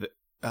managed to give,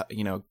 a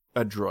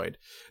droid.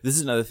 This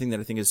is another thing that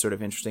I think is sort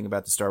of interesting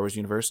about the Star Wars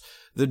universe.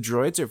 The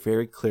droids are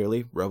very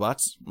clearly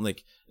robots.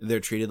 Like, they're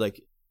treated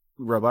like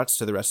robots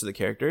to the rest of the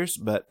characters,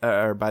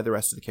 or by the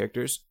rest of the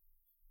characters.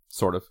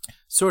 Sort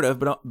of,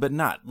 but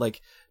not.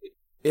 Like,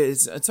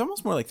 it's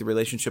almost more like the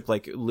relationship,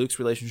 like Luke's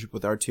relationship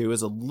with R2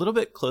 is a little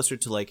bit closer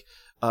to like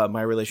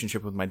my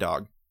relationship with my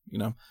dog, you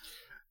know?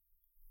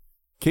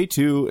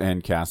 K2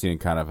 and Cassian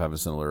kind of have a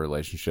similar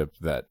relationship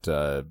that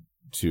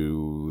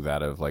to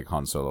that of like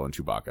Han Solo and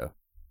Chewbacca.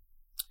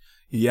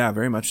 Yeah,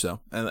 very much so.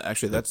 And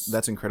actually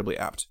that's incredibly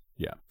apt.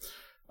 Yeah.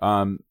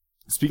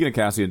 Speaking of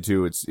Cassian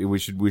too, we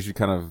should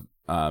kind of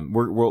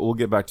we'll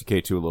get back to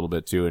K2 a little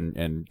bit too,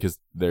 and because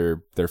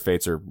their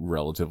fates are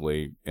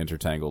relatively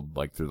intertangled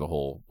like through the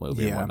whole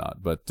movie and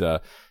whatnot.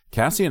 But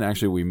Cassian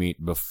actually we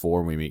meet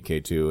before we meet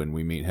K2, and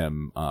we meet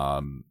him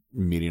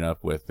meeting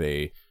up with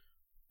a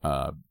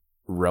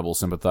rebel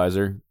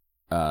sympathizer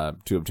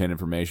to obtain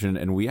information,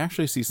 and we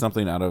actually see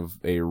something out of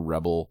a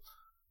rebel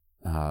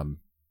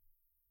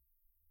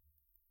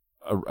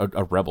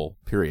a rebel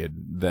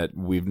period that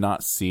we've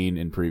not seen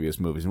in previous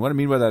movies. And what I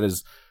mean by that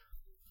is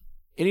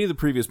any of the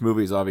previous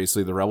movies,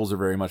 obviously, the rebels are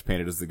very much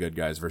painted as the good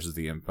guys versus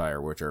the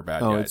Empire, which are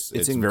bad guys.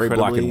 It's very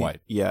black and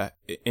white. Yeah,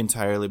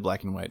 entirely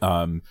black and white.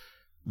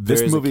 This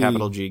there is movie, a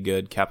capital G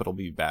good, capital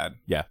B bad.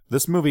 Yeah,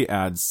 this movie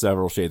adds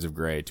several shades of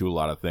gray to a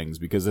lot of things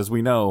because, as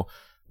we know,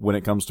 when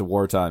it comes to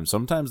wartime,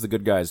 sometimes the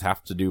good guys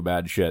have to do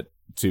bad shit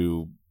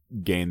to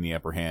gain the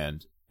upper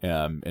hand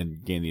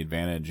and gain the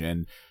advantage.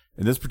 And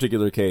in this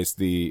particular case,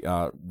 the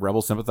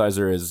rebel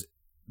sympathizer is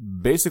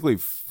basically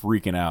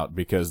freaking out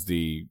because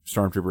the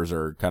stormtroopers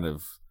are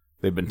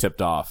they've been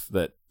tipped off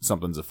that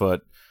something's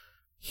afoot.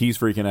 He's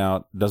freaking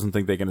out, doesn't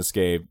think they can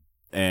escape,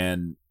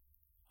 and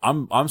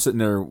I'm sitting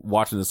there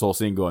watching this whole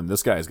scene going,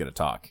 this guy is going to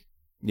talk.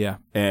 Yeah.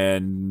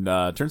 And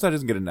turns out he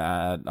doesn't get an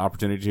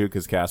opportunity to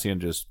because Cassian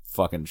just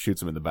fucking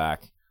shoots him in the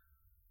back.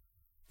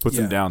 Puts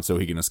him down so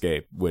he can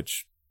escape,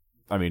 which,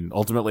 I mean,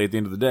 ultimately at the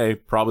end of the day,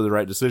 probably the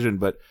right decision,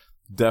 but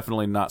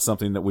definitely not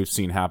something that we've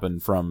seen happen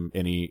from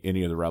any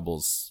of the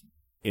rebels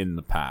in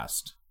the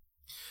past.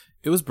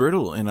 It was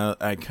brutal, and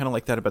I kind of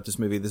like that about this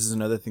movie. This is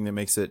another thing that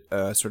makes it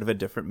sort of a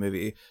different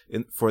movie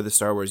for the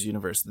Star Wars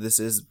universe. This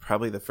is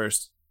probably the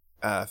first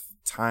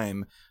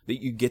time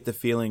that you get the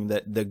feeling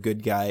that the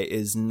good guy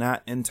is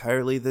not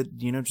entirely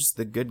just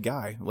the good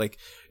guy. Like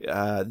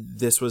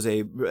this was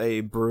a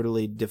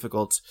brutally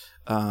difficult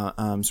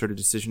sort of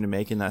decision to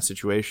make in that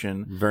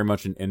situation. Very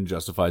much an end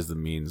justifies the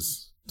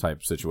means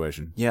type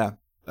situation. Yeah.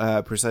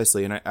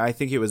 Precisely, and I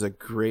think it was a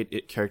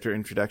great character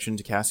introduction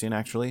to Cassian,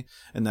 actually,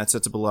 and that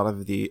sets up a lot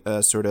of the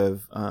sort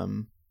of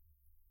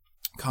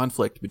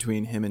conflict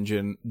between him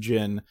and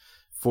Jin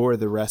for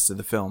the rest of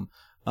the film.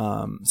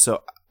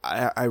 So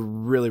I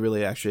really,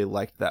 really actually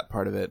liked that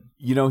part of it.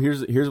 You know,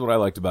 here's what I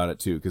liked about it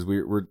too, because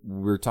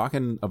we're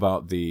talking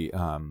about the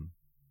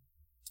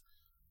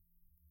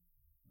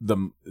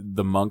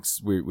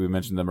monks. We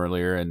mentioned them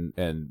earlier,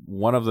 and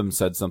one of them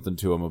said something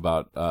to him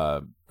about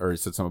or he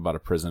said something about a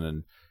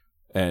prison,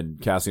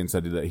 and Cassian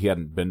said that he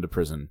hadn't been to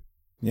prison.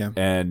 Yeah.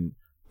 And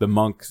the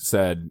monk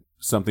said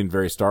something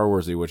very Star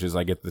Warsy, which is,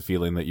 I get the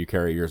feeling that you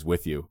carry yours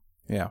with you.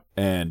 Yeah.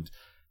 And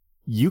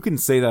you can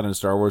say that in a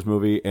Star Wars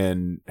movie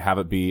and have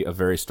it be a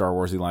very Star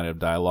Warsy line of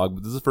dialogue,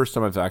 but this is the first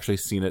time I've actually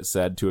seen it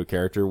said to a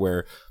character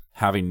where,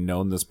 having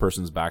known this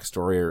person's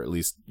backstory, or at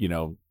least, you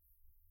know,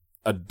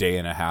 a day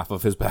and a half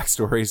of his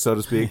backstory, so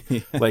to speak,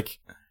 Yeah. like,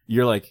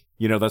 you're like,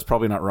 you know, that's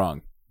probably not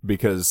wrong,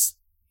 because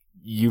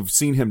you've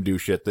seen him do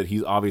shit that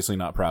he's obviously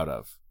not proud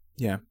of.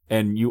 Yeah.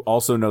 And you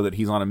also know that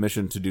he's on a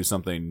mission to do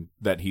something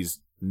that he's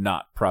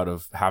not proud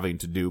of having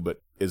to do,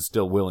 but is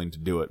still willing to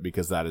do it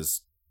because that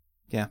is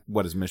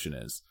what his mission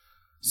is.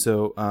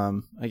 So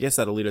I guess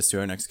that'll lead us to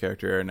our next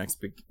character, our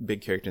next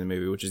big character in the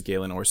movie, which is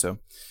Galen Orso.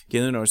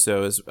 Galen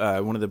Orso is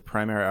one of the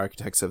primary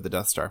architects of the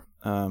Death Star.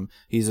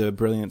 He's a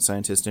brilliant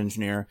scientist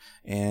engineer,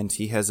 and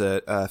he has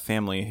a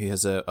family. He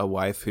has a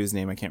wife whose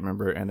name I can't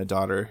remember, and a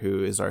daughter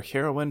who is our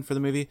heroine for the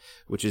movie,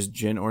 which is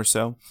Jyn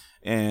Orso.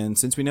 And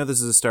since we know this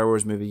is a Star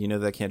Wars movie, you know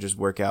that can't just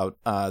work out.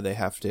 They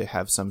have to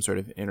have some sort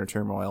of inner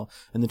turmoil.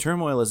 And the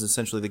turmoil is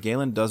essentially that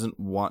Galen doesn't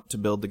want to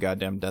build the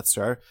goddamn Death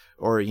Star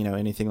or, you know,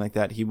 anything like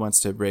that. He wants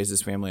to raise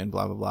his family and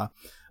blah, blah,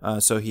 blah.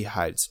 So he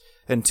hides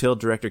until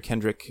director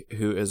Kendrick,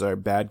 who is our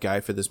bad guy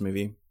for this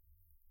movie,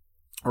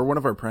 or one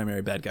of our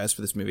primary bad guys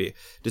for this movie,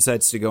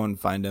 decides to go and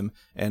find him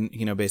and,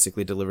 you know,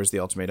 basically delivers the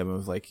ultimatum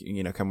of, like,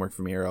 you know, come work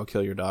for me or I'll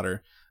kill your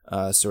daughter,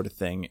 sort of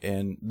thing.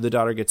 And the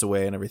daughter gets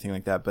away and everything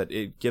like that, but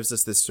it gives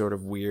us this sort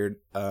of weird,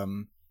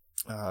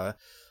 I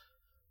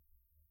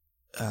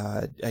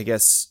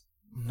guess,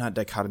 not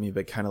dichotomy,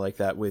 but kind of like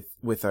that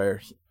with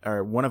our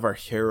one of our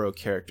hero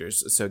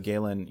characters. So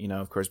Galen, you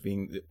know, of course,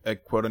 being a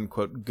quote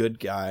unquote good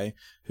guy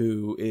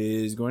who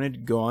is going to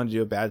go on to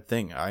do a bad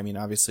thing. I mean,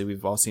 obviously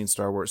we've all seen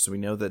Star Wars, so we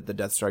know that the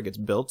Death Star gets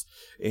built,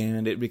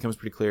 and it becomes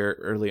pretty clear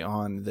early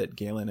on that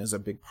Galen is a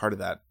big part of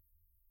that.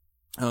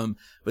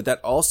 But that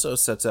also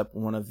sets up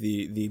one of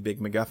the big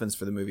MacGuffins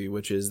for the movie,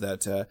 which is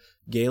that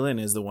Galen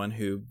is the one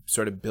who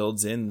sort of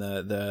builds in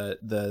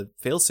the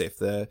failsafe,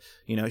 the,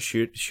 you know,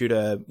 shoot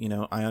a, you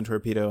know, ion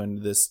torpedo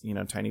into this, you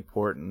know, tiny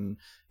port and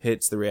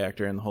hits the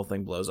reactor and the whole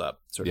thing blows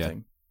up, sort of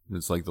thing.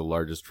 It's like the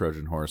largest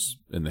Trojan horse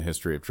in the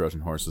history of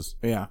Trojan horses.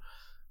 Yeah.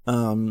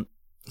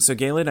 So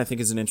Galen, I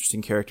think, is an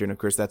interesting character, and of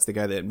course that's the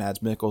guy that Mads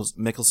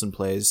Mikkelsen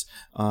plays,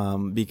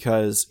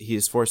 because he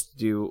is forced to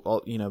do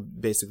all, you know,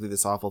 basically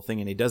this awful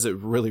thing, and he does it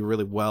really,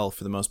 really well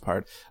for the most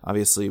part.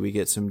 Obviously, we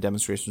get some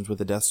demonstrations with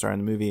the Death Star in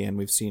the movie, and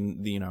we've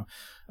seen the,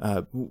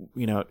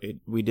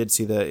 we did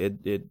see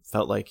it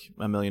felt like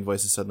a million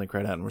voices suddenly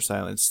cried out and were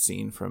silenced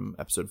scene from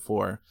Episode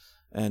 4,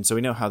 and so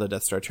we know how the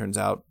Death Star turns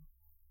out.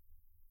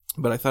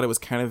 But I thought it was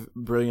kind of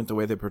brilliant the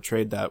way they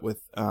portrayed that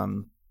with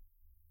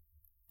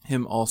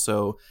him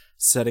also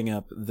setting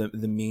up the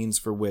means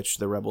for which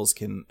the rebels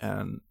can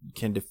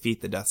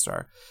defeat the Death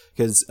Star,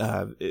 because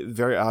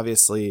very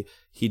obviously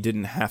he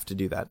didn't have to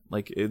do that.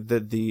 Like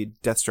the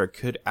Death Star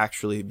could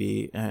actually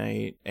be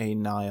a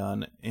nigh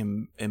on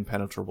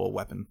impenetrable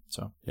weapon.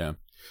 So yeah,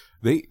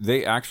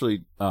 they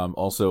actually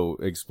also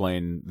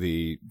explain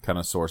the kind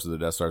of source of the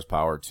Death Star's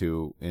power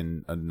too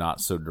in a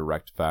not so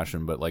direct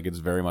fashion, but like it's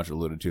very much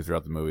alluded to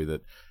throughout the movie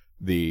that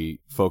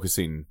the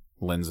focusing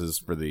lenses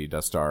for the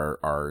Death Star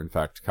are in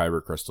fact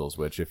kyber crystals,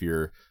 which if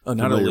you're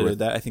not alluded with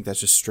that, I think that's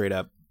just straight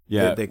up.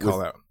 Yeah, they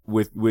call out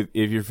with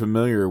if you're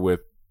familiar with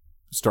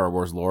Star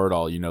Wars lore at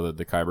all, you know that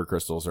the kyber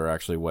crystals are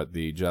actually what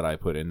the Jedi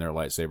put in their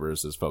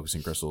lightsabers as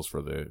focusing crystals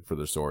for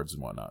their swords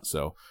and whatnot.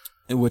 So,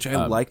 which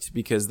I liked,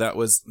 because that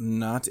was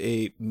not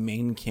a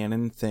main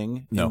canon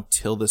thing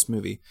until this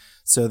movie.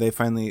 So they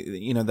finally,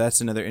 you know, that's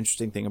another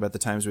interesting thing about the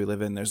times we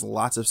live in. There's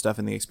lots of stuff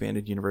in the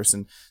expanded universe.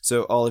 And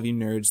so all of you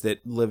nerds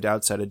that lived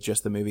outside of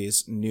just the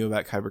movies knew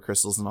about kyber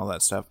crystals and all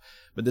that stuff.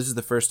 But this is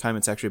the first time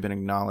it's actually been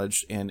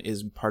acknowledged and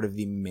is part of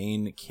the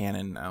main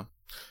canon now.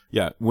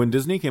 Yeah. When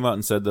Disney came out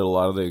and said that a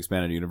lot of the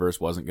expanded universe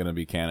wasn't going to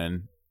be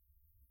canon,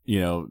 you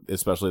know,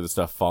 especially the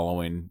stuff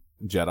following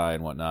Jedi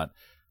and whatnot,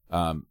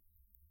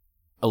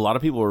 a lot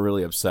of people were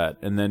really upset.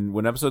 And then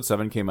when Episode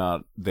 7 came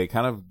out, they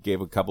kind of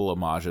gave a couple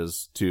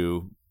homages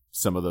to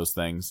some of those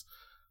things.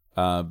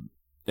 And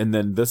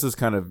then this is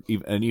kind of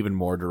an even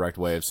more direct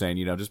way of saying,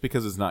 you know, just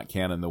because it's not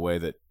canon the way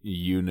that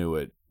you knew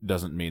it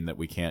doesn't mean that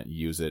we can't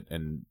use it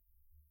and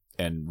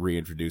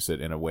reintroduce it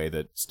in a way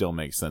that still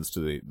makes sense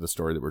to the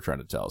story that we're trying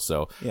to tell.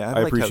 So yeah,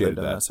 I appreciate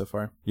that so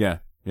far. Yeah,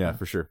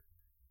 for sure.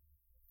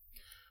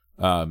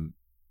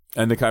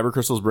 And the kyber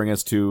crystals bring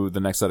us to the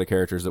next set of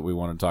characters that we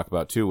want to talk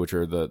about too, which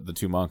are the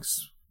two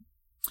monks.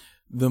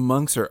 The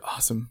monks are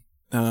awesome.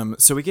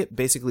 So we get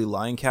basically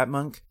Lion Cat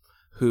Monk,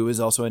 who is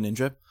also a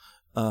ninja.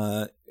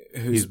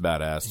 He's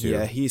badass too.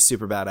 Yeah, he's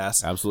super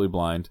badass. Absolutely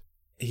blind.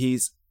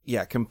 He's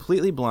Yeah,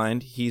 completely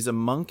blind. He's a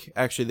monk,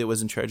 actually, that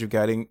was in charge of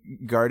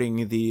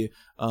guarding the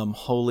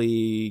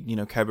holy,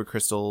 Kyber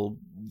crystal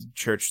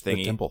church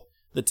thingy.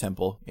 The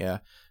temple, yeah.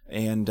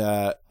 And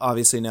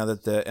obviously, now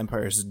that the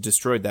Empire has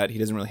destroyed that, he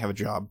doesn't really have a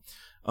job.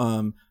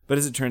 But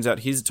as it turns out,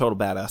 he's a total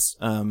badass.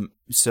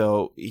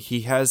 So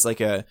he has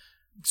like a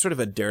sort of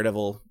a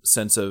daredevil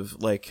sense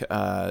of like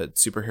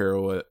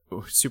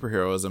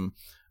superheroism.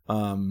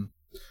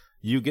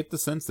 You get the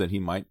sense that he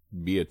might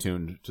be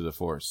attuned to the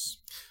Force.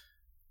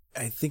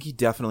 I think he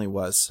definitely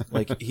was.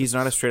 Like, he's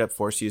not a straight up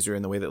Force user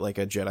in the way that like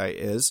a Jedi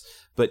is,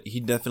 but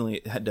he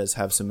definitely does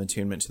have some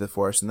attunement to the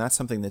Force, and that's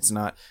something that's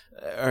not,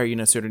 or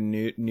sort of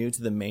new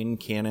to the main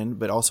canon,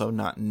 but also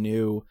not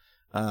new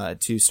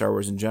to Star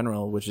Wars in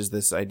general, which is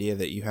this idea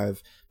that you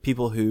have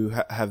people who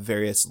have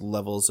various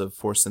levels of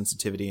Force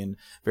sensitivity and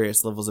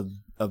various levels of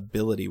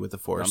ability with the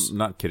Force. I'm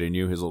not kidding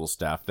you. His little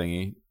staff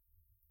thingy,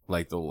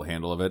 like the little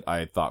handle of it,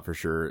 I thought for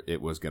sure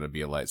it was going to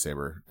be a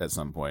lightsaber at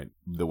some point,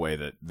 the way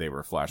that they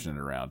were flashing it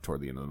around toward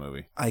the end of the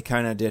movie. I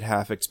kind of did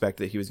half expect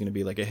that he was going to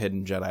be like a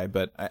hidden Jedi,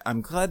 but I'm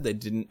glad they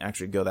didn't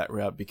actually go that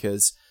route,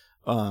 because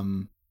I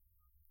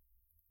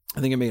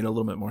think it made a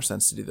little bit more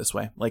sense to do this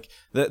way. Like,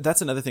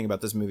 that's another thing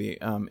about this movie.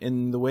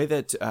 In the way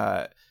that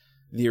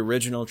the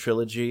original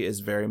trilogy is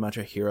very much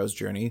a hero's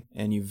journey,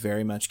 and you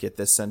very much get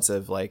this sense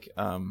of like,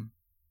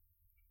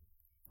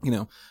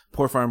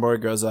 poor farm boy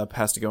grows up,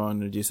 has to go on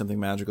to do something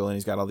magical, and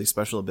he's got all these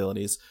special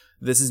abilities.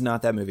 This is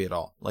not that movie at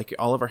all. Like,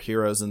 all of our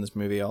heroes in this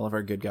movie, all of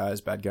our good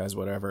guys, bad guys,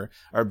 whatever,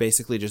 are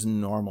basically just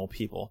normal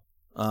people.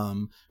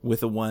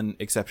 With the one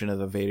exception of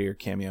the Vader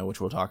cameo, which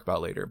we'll talk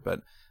about later.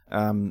 But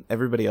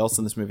everybody else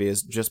in this movie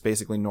is just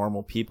basically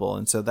normal people.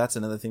 And so that's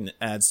another thing that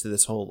adds to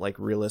this whole like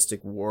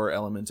realistic war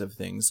element of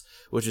things,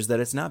 which is that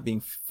it's not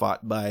being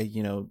fought by,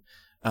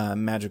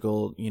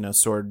 magical,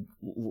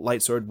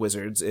 light sword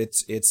wizards.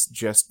 It's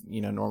just,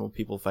 normal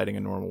people fighting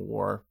a normal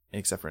war,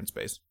 except for in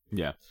space.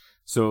 Yeah.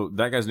 So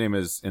that guy's name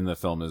in the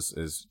film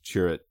is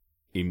Chirrut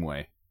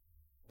Imwe.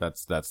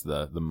 That's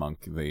the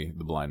monk, the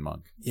blind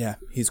monk. Yeah,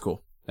 he's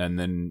cool. And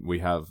then we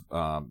have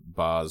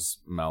Baz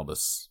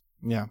Malbus.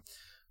 Yeah.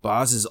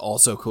 Baz is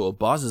also cool.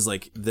 Baz is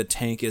like the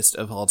tankest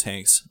of all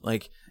tanks.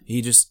 Like,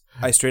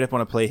 I straight up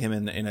want to play him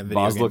in a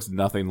video Baz game. looks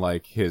nothing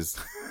like his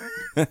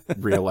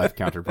real life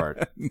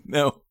counterpart.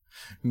 No,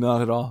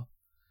 not at all.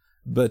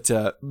 But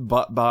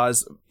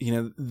Baz,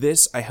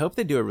 this, I hope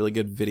they do a really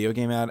good video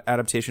game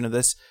adaptation of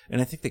this, and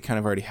I think they kind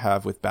of already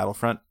have with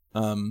Battlefront.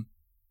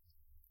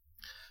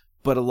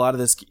 But a lot of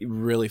this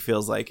really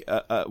feels like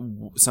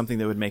something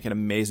that would make an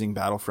amazing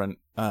Battlefront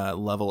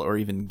level or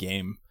even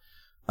game.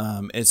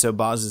 And so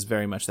Baz is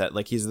very much that.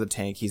 Like, he's the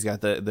tank. He's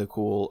got the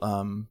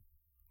cool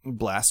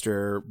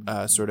blaster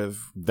sort of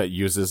that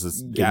uses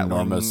this Gatling,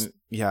 enormous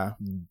yeah,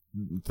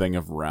 thing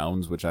of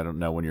rounds, which I don't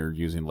know when you're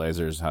using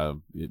lasers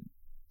how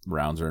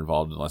rounds are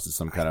involved unless it's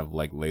some kind of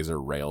like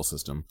laser rail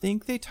system. I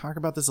think they talk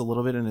about this a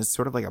little bit, and it's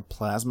sort of like a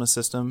plasma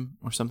system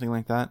or something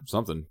like that.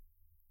 Something.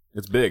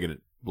 It's big and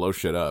it blows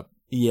shit up.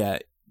 Yeah,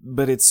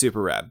 but it's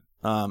super rad.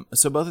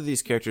 So both of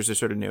these characters are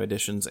sort of new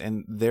additions,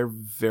 and they're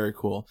very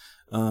cool.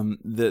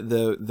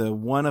 The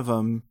one of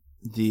them,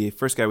 the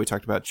first guy we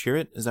talked about,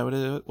 Chirrut, is that what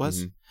it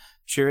was? Mm-hmm.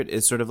 Chirrut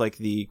is sort of like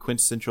the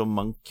quintessential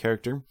monk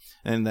character,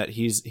 and that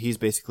he's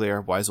basically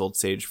our wise old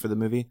sage for the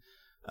movie.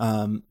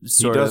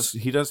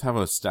 He does have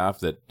a staff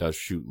that does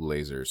shoot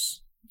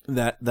lasers.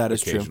 That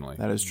is true.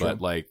 That is true.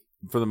 But like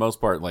for the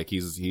most part, like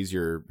he's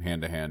your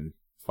hand-to-hand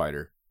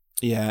fighter.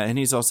 Yeah, and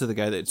he's also the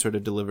guy that sort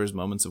of delivers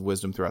moments of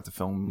wisdom throughout the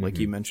film. Like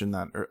you mentioned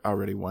that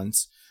already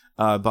once.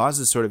 Baz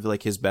is sort of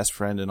like his best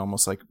friend and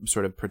almost like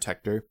sort of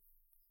protector.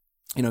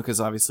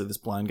 Because obviously this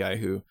blind guy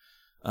who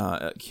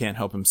can't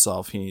help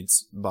himself, he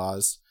needs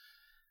Baz.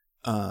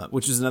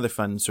 Which is another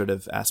fun sort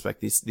of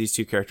aspect. These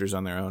two characters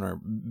on their own are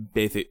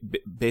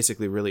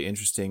basically really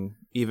interesting,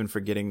 even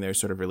for getting their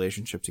sort of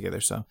relationship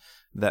together. So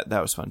that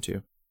was fun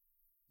too.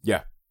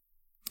 Yeah.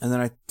 And then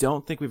I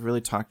don't think we've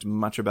really talked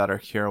much about our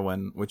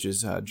heroine, which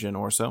is Jyn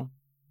Erso.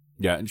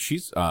 Yeah, and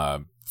she's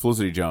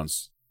Felicity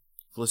Jones.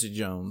 Felicity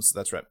Jones,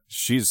 that's right.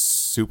 She's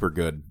super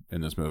good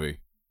in this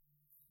movie.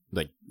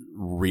 Like,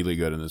 really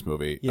good in this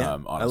movie. Yeah,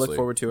 honestly. I look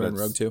forward to it in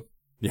Rogue 2.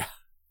 Yeah.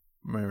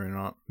 Maybe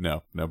not.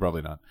 No,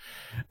 probably not.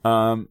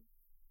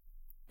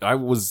 I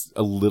was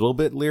a little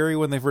bit leery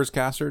when they first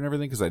cast her and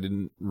everything because I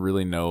didn't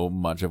really know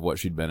much of what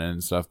she'd been in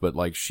and stuff. But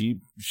like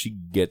she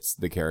gets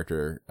the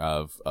character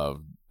of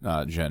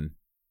Jyn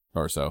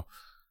Erso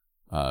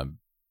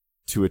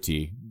to a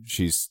T.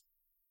 She's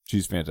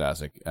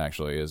fantastic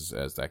actually as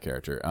that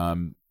character.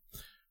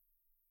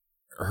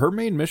 Her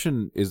main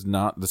mission is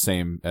not the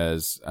same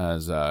as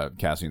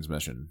Cassian's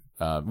mission.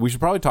 We should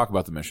probably talk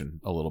about the mission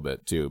a little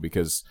bit too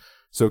because.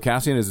 So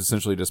Cassian is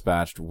essentially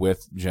dispatched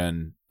with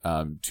Jyn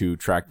to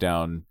track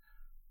down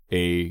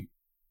a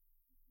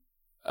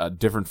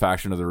different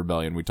faction of the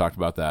rebellion. We talked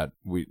about that.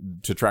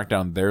 To track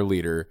down their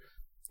leader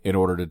in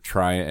order to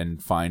try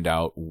and find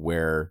out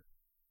where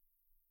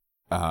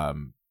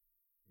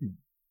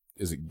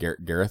is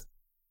it Gareth?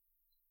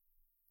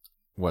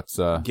 What's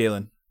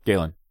Galen.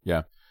 Galen,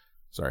 yeah.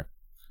 Sorry.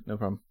 no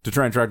problem. To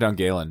try and track down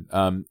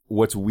Galen.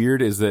 What's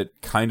weird is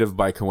that kind of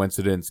by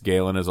coincidence,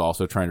 Galen is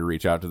also trying to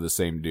reach out to the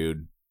same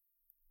dude.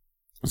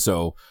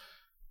 So,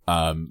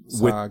 Saw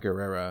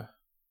Gerrera.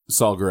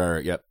 Saul Guerrero,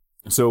 yep.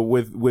 So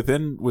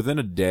within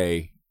a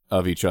day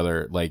of each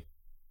other, like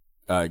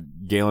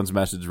Galen's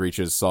message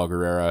reaches Saul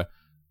Guerrero,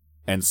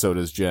 and so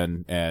does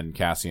Jen and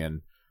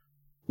Cassian.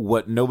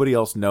 What nobody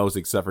else knows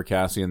except for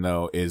Cassian,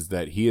 though, is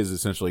that he is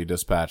essentially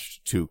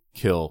dispatched to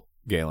kill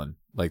Galen.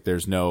 Like,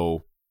 there's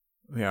no...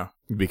 Yeah.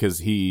 Because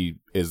he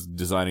is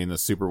designing the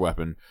super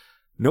weapon.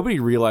 Nobody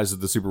realizes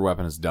the super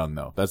weapon is done,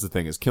 though. That's the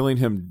thing, is killing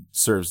him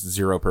serves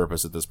zero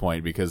purpose at this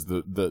point because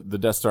the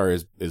Death Star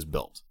is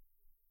built.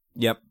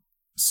 Yep.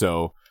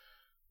 So,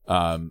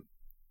 that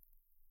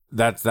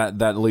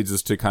leads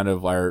us to kind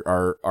of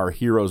our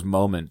hero's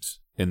moment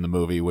in the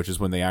movie, which is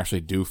when they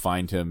actually do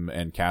find him,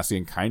 and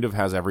Cassian kind of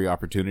has every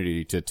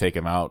opportunity to take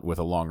him out with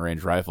a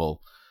long-range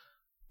rifle,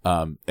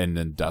 and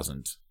then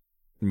doesn't.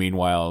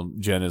 Meanwhile,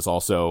 Jen is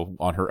also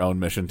on her own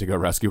mission to go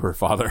rescue her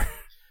father.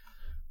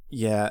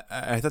 Yeah,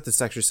 I thought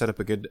this actually set up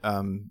a good,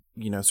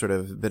 sort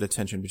of bit of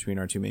tension between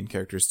our two main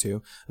characters,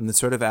 too. And it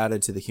sort of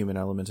added to the human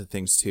element of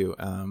things, too.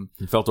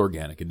 It felt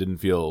organic. It didn't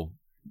feel...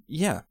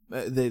 Yeah,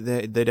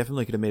 they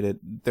definitely could have made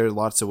it. There are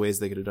lots of ways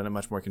they could have done it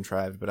much more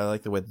contrived, but I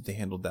like the way that they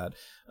handled that.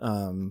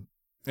 And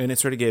it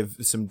sort of gave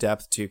some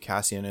depth to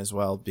Cassian as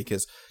well,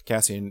 because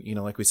Cassian,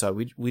 like we saw,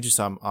 we just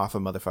saw him off a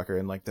motherfucker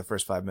in like the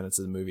first 5 minutes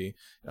of the movie.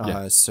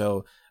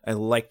 So I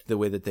liked the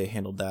way that they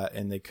handled that,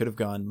 and they could have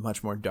gone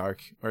much more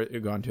dark or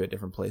gone to a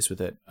different place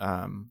with it,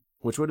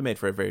 which would have made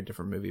for a very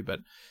different movie. But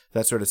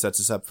that sort of sets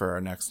us up for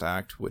our next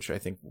act, which I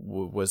think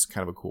was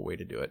kind of a cool way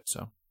to do it.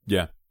 So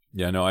yeah.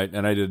 Yeah, no, I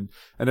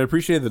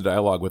appreciated the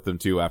dialogue with them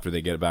too after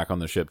they get back on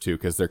the ship too,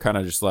 because they're kind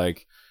of just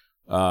like,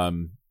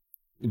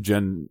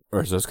 Jen,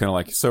 or so it's kind of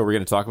like, so we're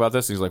going to talk about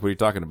this? And he's like, what are you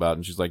talking about?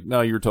 And she's like,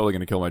 no, you were totally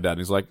going to kill my dad. And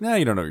he's like, nah,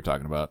 you don't know what you're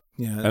talking about.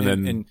 Yeah,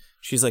 and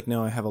she's like,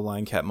 no, I have a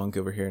lion cat monk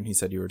over here, and he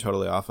said you were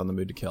totally off on the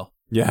mood to kill.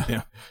 Yeah.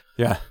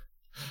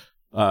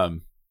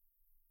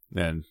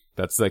 And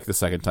that's like the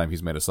second time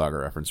he's made a Saga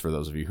reference for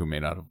those of you who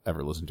may not have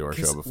ever listened to our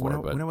show before.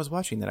 When I was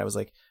watching that, I was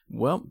like,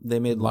 well, they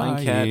made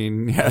Lion Cat.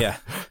 Yeah.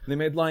 They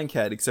made Lion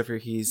Cat, except for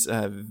he's,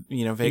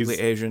 vaguely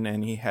Asian,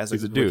 and he has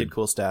a wicked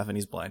cool staff, and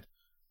he's blind.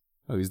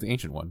 Oh, he's the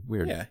ancient one.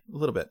 Weird. Yeah, a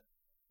little bit.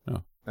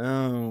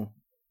 Oh.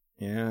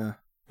 Yeah.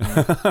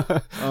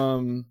 I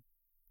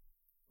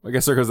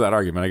guess there goes that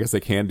argument. I guess they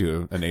can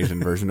do an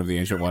Asian version of the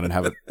ancient one and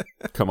have it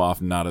come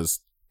off not as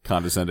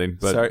condescending.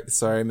 But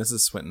sorry, Mrs.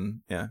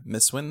 Swinton. Yeah,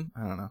 Miss Swinton?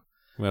 I don't know.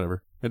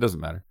 Whatever. It doesn't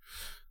matter.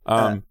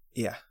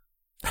 Yeah.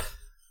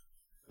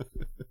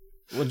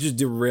 We'll just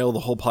derail the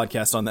whole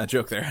podcast on that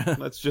joke there.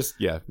 Let's just,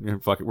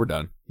 fuck it. We're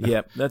done.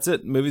 Yep, that's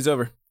it. Movie's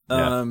over.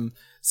 Yeah.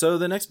 So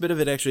the next bit of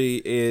it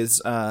actually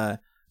is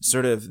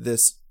sort of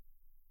this.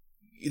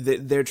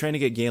 They're trying to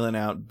get Galen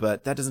out,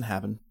 but that doesn't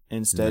happen.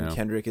 Instead, No.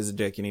 Kendrick is a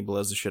dick and he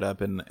blows the shit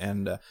up.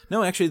 And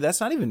no, actually,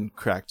 that's not even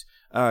correct.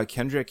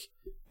 Kendrick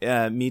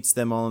meets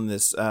them all in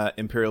this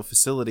Imperial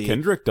facility.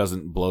 Kendrick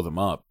doesn't blow them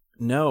up.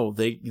 No,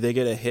 they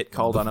get a hit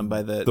called on them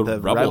by the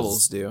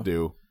rebels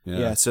do.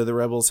 Yeah, so the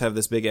rebels have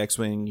this big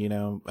X-wing,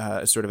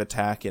 sort of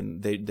attack,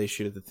 and they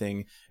shoot at the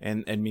thing,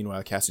 and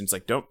meanwhile Cassian's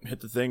like, "Don't hit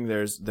the thing.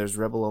 There's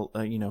rebel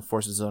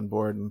forces on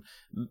board," and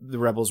the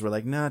rebels were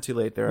like, "Nah, too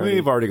late.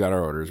 We've already got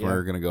our orders. Yeah.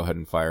 We're gonna go ahead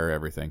and fire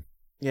everything."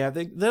 Yeah,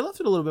 they left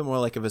it a little bit more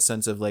like of a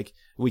sense of like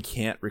we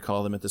can't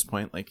recall them at this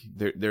point. Like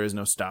there is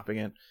no stopping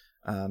it.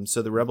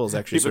 So the rebels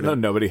actually even though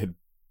nobody had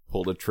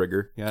pulled a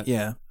trigger yet.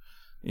 Yeah.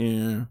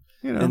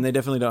 And they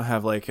definitely don't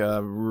have like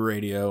a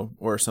radio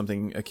or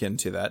something akin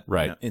to that.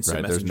 Right. Instant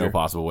right. There's messenger. no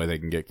possible way they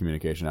can get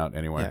communication out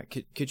anywhere.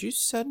 Yeah. Could you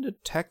send a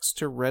text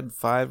to Red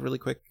 5 really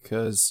quick?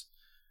 Because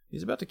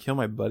he's about to kill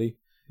my buddy.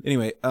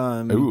 Anyway.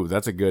 Ooh,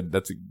 let's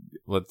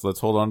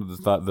hold on to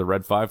the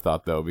Red 5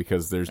 thought though,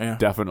 because there's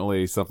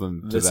definitely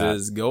something to this that.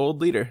 This is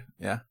Gold Leader.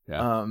 Yeah.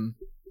 Yeah.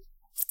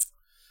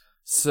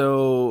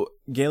 So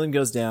Galen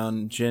goes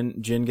down.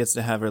 Jin gets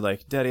to have her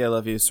like "Daddy, I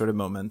love you" sort of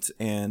moment,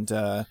 and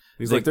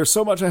he's like, "There's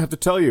so much I have to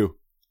tell you."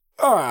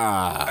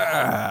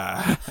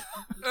 Yeah.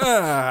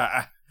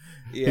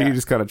 He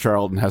just kind of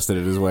Charlton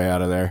Heston his way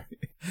out of there.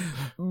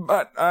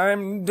 But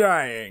I'm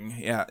dying.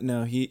 Yeah,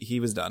 no, he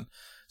was done.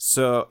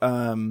 So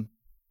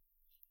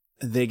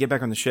they get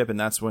back on the ship, and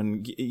that's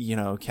when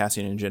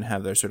Cassian and Jin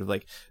have their sort of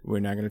like, "We're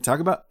not going to talk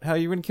about how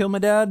you're going to kill my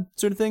dad"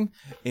 sort of thing.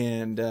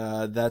 And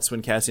that's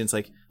when Cassian's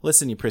like,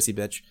 "Listen, you prissy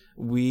bitch,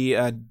 we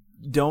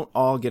don't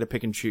all get to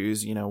pick and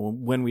choose,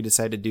 when we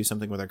decide to do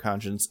something with our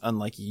conscience,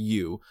 unlike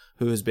you,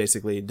 who has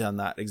basically done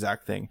that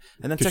exact thing."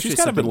 And that's actually she's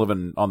kind of been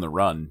living on the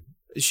run.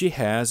 She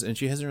has, and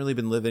she hasn't really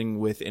been living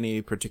with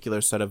any particular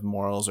set of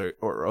morals or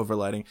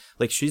overlighting.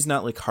 Like, she's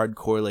not like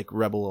hardcore like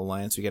Rebel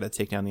Alliance, we got to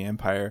take down the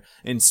Empire.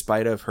 In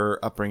spite of her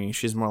upbringing,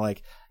 she's more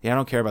like, yeah, I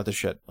don't care about this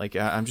shit. Like,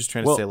 I'm just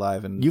trying to stay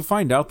alive. And you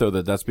find out though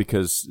that that's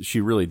because she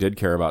really did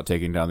care about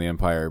taking down the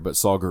Empire, but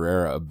Saul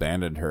Guerrero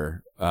abandoned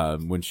her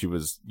when she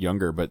was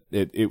younger. But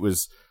it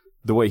was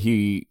the way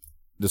he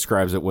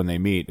describes it when they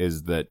meet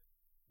is that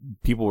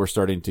people were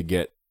starting to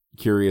get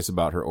curious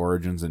about her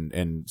origins,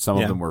 and some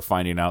of Yeah. them were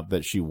finding out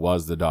that she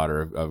was the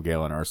daughter of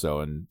Galen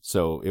Erso, and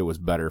so it was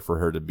better for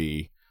her to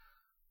be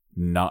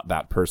not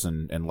that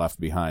person and left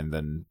behind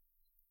than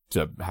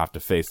to have to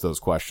face those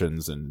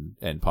questions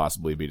and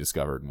possibly be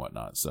discovered and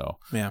whatnot. So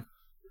Yeah.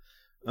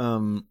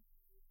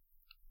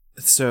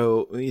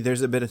 So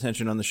there's a bit of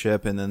tension on the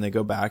ship, and then they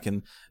go back,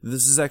 and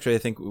this is actually, I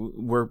think,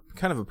 we're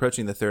kind of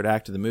approaching the third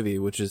act of the movie,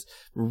 which is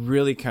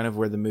really kind of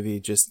where the movie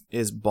just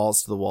is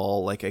balls to the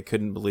wall, like I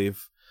couldn't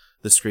believe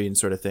the screen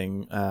sort of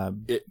thing.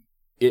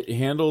 it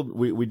handled.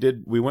 We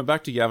went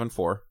back to Yavin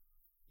 4,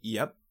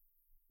 Yep.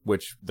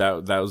 which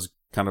that was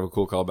kind of a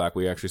cool callback.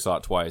 We actually saw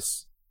it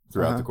twice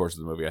throughout Uh-huh. the course of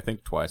the movie. I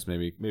think twice,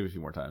 maybe a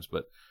few more times.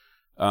 But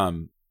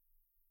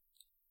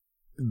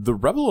the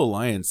Rebel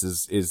Alliance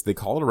is they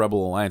call it a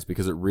Rebel Alliance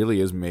because it really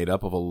is made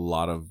up of a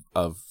lot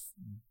of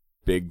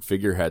big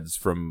figureheads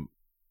from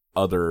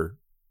other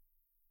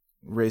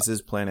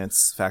Races,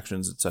 planets,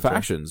 factions, etc.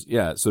 factions,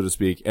 yeah, so to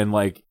speak. And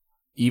like,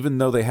 even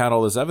though they had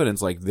all this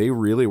evidence, like they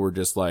really were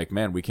just like,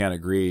 man, we can't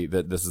agree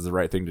that this is the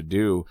right thing to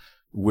do,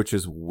 which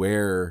is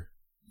where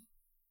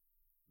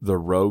the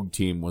Rogue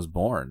team was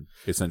born,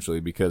 essentially,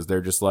 because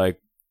they're just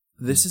like,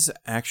 This is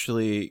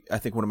actually, I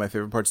think, one of my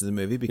favorite parts of the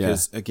movie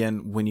because,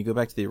 again, when you go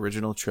back to the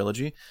original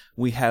trilogy,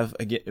 we have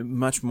again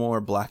much more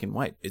black and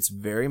white. It's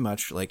very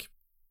much like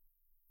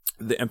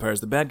the Empire's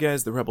the bad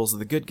guys, the Rebels are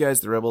the good guys.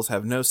 The Rebels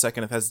have no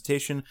second of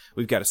hesitation.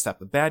 We've got to stop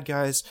the bad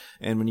guys.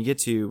 And when you get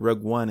to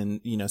Rogue One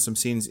and, some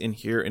scenes in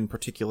here in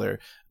particular,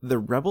 the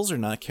Rebels are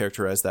not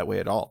characterized that way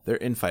at all. They're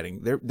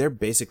infighting. They're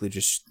basically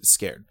just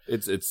scared.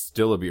 it's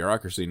still a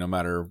bureaucracy, no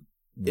matter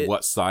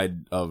what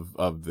side of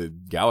the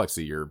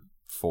galaxy you're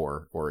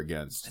for or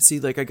against. See,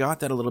 like, I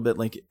got that a little bit,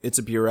 like, it's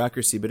a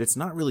bureaucracy, but it's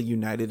not really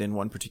united in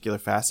one particular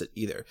facet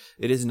either.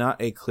 It is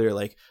not a clear,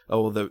 like,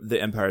 oh, well,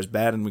 the Empire is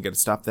bad and we got to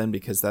stop them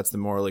because that's the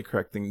morally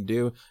correct thing to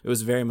do. It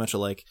was very much a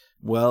like,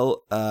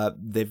 well,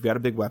 they've got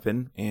a big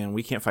weapon and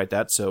we can't fight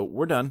that, so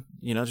we're done.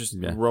 Just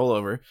roll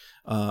over.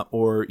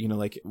 Or,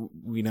 like,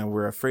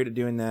 we're afraid of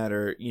doing that,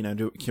 or,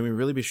 can we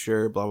really be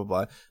sure, blah, blah,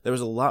 blah. There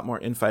was a lot more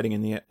infighting,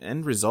 and the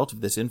end result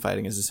of this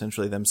infighting is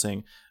essentially them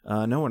saying,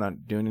 no, we're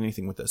not doing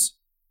anything with this.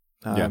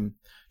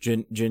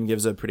 Jin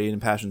gives a pretty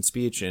impassioned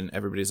speech, and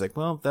everybody's like,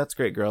 well, that's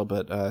great, girl,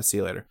 but see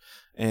you later.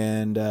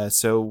 And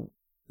so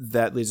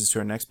that leads us to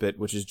our next bit,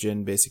 which is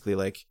Jin basically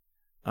like,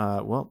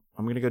 well,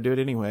 I'm going to go do it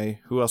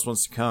anyway. Who else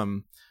wants to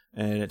come?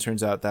 And it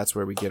turns out that's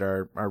where we get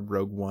our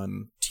Rogue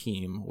One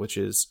team, which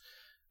is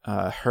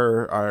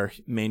her, our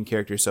main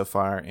character so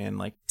far, and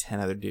like 10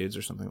 other dudes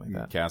or something like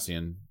that.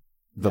 Cassian,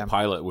 the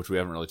pilot, which we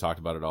haven't really talked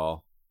about at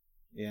all.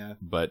 Yeah.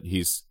 But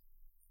he's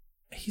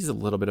a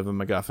little bit of a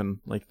MacGuffin.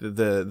 Like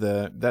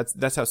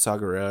that's how Saw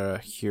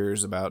Gerrera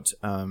hears about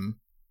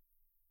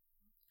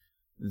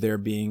there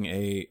being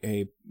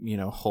a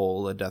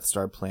Death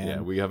Star plan.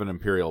 Yeah, we have an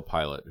Imperial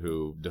pilot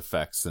who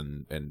defects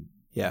and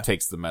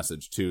takes the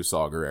message to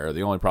Saw Gerrera.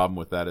 The only problem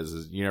with that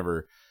is you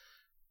never,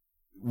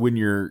 when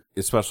you're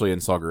especially in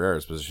Saw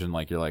Gerrera's position,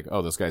 like you're like,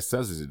 oh, this guy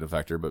says he's a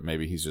defector, but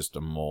maybe he's just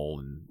a mole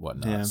and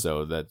whatnot. Yeah.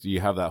 So that you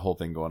have that whole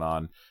thing going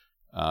on.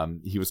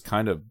 He was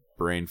kind of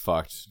brain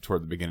fucked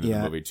toward the beginning of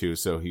the movie too,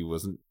 so he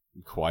wasn't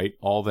quite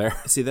all there.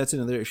 See, that's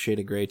another shade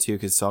of gray too,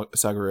 because Saw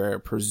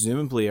Gerrera,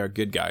 presumably our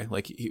good guy,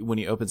 like when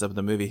he opens up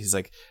the movie, he's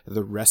like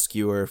the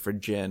rescuer for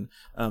Jin,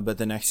 but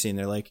the next scene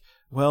they're like,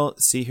 well,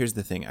 see, here's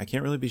the thing, I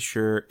can't really be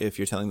sure if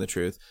you're telling the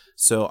truth,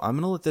 so I'm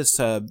gonna let this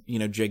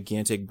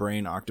gigantic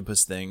brain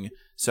octopus thing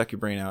suck your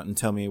brain out and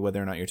tell me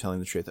whether or not you're telling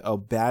the truth. Oh,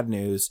 bad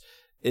news,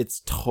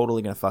 it's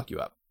totally gonna fuck you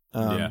up.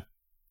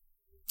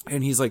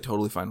 And he's like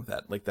totally fine with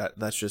that. Like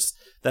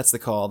that's the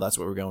call. That's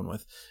what we're going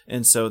with.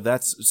 And so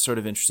that's sort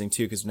of interesting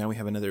too, because now we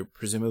have another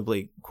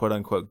presumably quote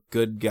unquote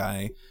good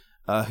guy,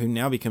 who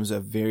now becomes a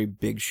very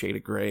big shade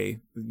of gray,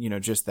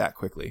 just that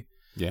quickly.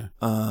 Yeah.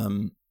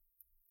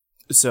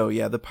 So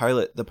yeah, the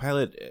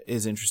pilot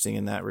is interesting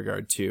in that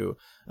regard too,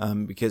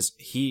 because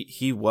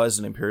he was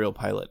an Imperial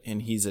pilot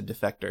and he's a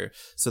defector.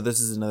 So this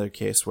is another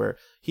case where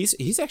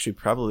he's actually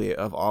probably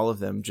of all of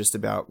them just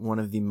about one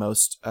of the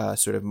most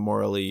sort of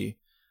morally,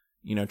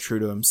 true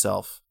to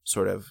himself,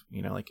 sort of,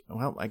 like,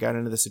 well, I got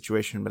into the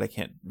situation, but I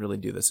can't really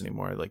do this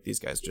anymore. Like, these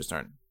guys just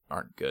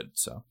aren't good.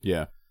 So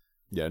yeah.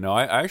 No,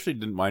 I actually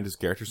didn't mind his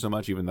character so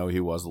much, even though he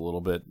was a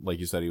little bit, like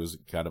you said, he was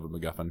kind of a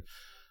MacGuffin,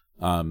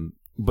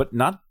 but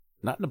not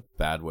in a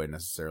bad way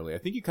necessarily. I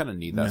think you kind of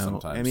need that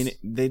sometimes. I mean,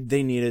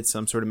 they needed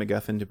some sort of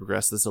MacGuffin to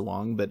progress this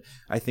along, but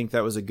I think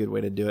that was a good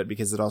way to do it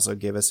because it also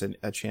gave us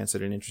a chance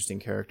at an interesting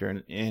character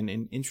and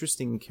an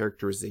interesting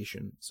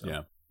characterization.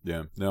 So.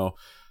 Yeah. No.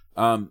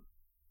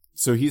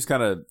 So he's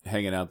kind of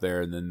hanging out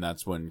there, and then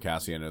that's when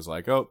Cassian is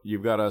like, oh,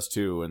 you've got us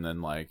too. And then,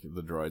 like,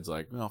 the droid's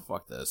like, oh,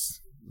 fuck this.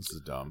 This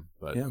is dumb.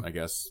 But I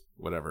guess,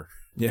 whatever.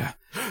 Yeah.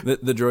 The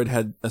droid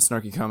had a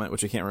snarky comment,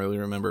 which I can't really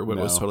remember, but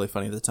it was totally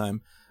funny at the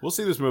time. We'll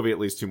see this movie at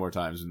least 2 more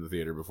times in the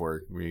theater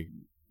before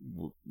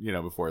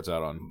before it's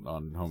out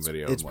on home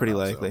video. It's pretty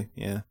likely,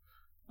 yeah.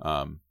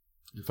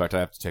 In fact, I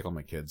have to take all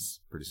my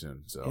kids pretty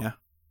soon. So yeah.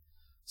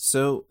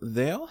 So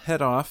they all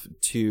head off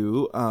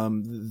to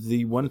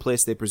the one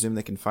place they presume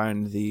they can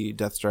find the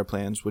Death Star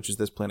plans, which is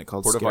this planet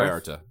called Puerto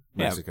Scarif. Vallarta,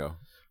 Mexico.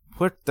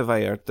 Puerto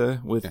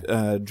Vallarta with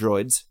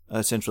droids,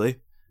 essentially.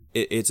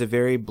 It's a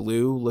very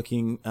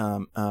blue-looking,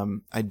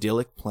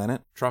 idyllic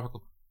planet.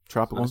 Tropical.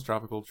 Nice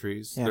tropical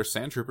trees. Yeah. They're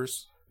sand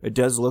troopers. It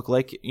does look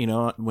like,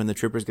 when the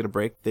troopers get a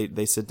break,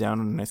 they sit down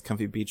on a nice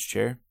comfy beach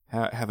chair,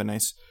 have a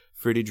nice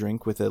fruity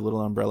drink with a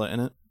little umbrella in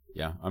it.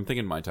 Yeah, I'm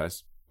thinking Mai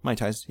Tais. Mai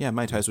Tais. Yeah,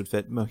 Mai Tais would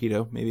fit.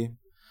 Mojito, maybe.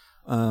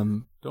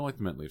 Don't like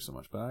the mint leaf so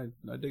much, but I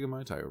dig a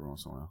Mai Tai every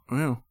once in a while.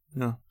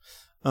 Yeah.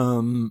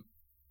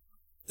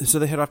 So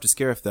they head off to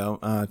Scarif, though,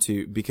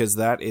 because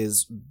that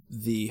is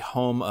the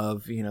home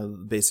of,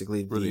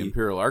 basically Where the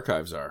Imperial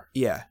Archives are.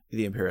 Yeah,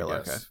 the Imperial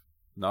Yes. Archive.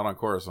 Not on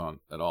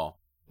Coruscant at all.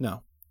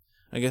 No.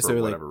 I guess For they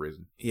were whatever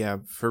reason. Yeah,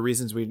 for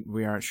reasons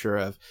we aren't sure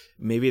of.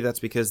 Maybe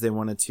that's because they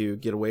wanted to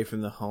get away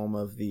from the home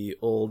of the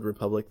old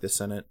Republic, the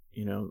Senate,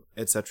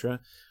 etc.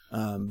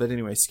 But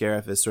anyway,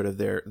 Scarif is sort of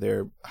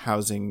their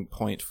housing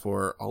point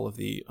for all of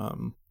the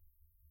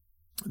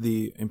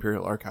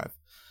Imperial Archive.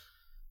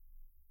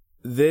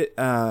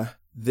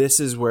 This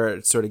is where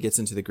it sort of gets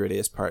into the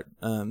grittiest part.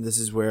 This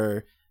is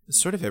where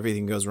sort of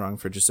everything goes wrong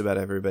for just about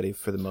everybody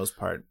for the most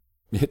part.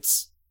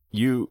 It's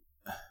you.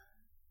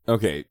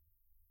 Okay.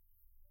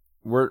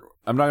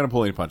 I'm not going to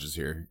pull any punches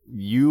here.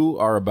 You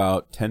are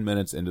about 10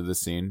 minutes into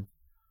this scene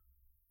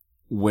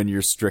when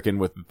you're stricken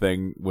with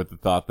the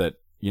thought that,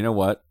 you know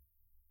what?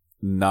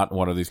 Not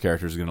one of these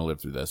characters is going to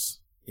live through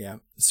this. Yeah.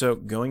 So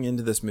going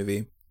into this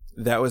movie,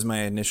 that was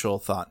my initial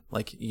thought.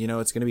 Like,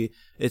 it's going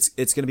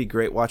to be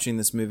great watching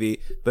this movie,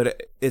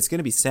 but it's going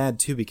to be sad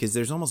too, because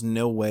there's almost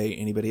no way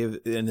anybody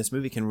in this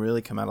movie can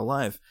really come out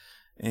alive.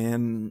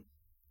 And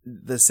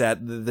this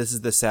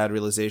is the sad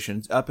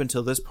realization. Up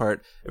until this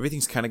part,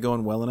 everything's kind of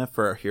going well enough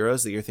for our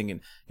heroes that you're thinking,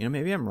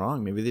 maybe I'm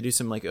wrong. Maybe they do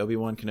some like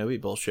Obi-Wan Kenobi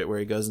bullshit where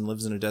he goes and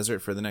lives in a desert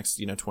for the next,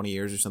 20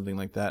 years or something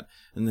like that.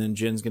 And then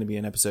Jin's going to be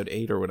in episode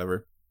 8 or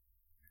whatever.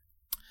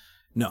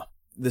 No,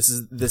 this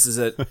is this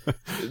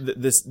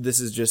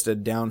is just a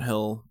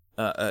downhill,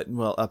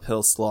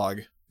 uphill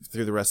slog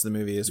through the rest of the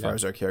movie as far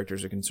as our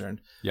characters are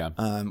concerned. Yeah.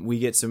 We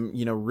get some,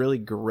 really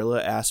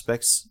guerrilla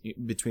aspects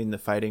between the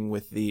fighting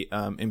with the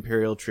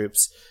Imperial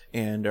troops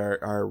and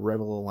our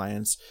Rebel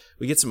Alliance.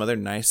 We get some other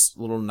nice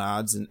little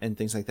nods and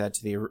things like that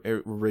to the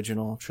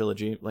original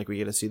trilogy. Like we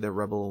get to see the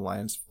Rebel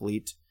Alliance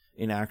fleet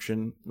in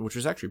action, which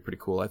was actually pretty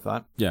cool, I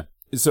thought. Yeah.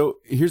 So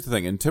here's the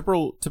thing. In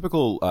typical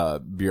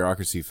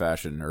bureaucracy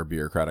fashion, or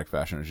bureaucratic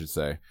fashion, I should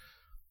say,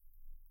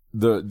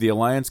 the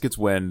Alliance gets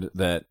wind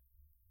that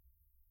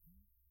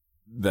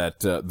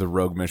the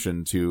rogue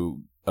mission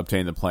to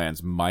obtain the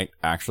plans might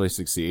actually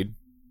succeed.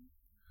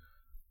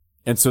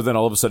 And so then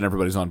all of a sudden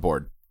everybody's on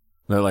board.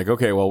 They're like,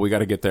 okay, well, we got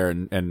to get there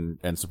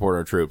and support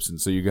our troops. And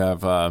so you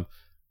have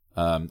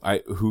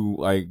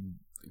who I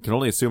can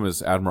only assume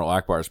is Admiral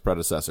Akbar's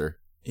predecessor.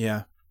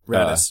 Yeah.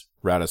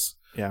 Raddus.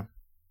 Yeah.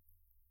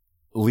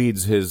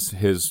 Leads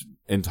his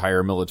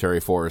entire military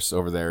force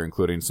over there,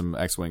 including some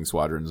X-Wing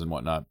squadrons and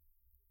whatnot.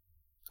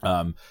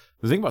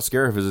 The thing about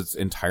Scarif is it's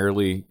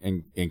entirely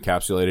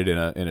encapsulated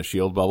in a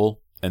shield bubble,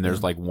 and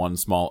there's like one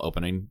small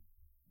opening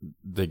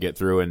they get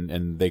through,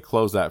 and they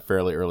close that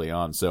fairly early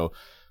on. So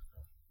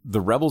the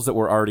rebels that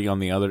were already on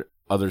the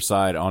other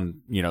side,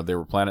 on they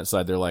were planet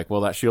side, they're like,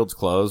 well, that shield's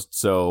closed,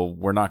 so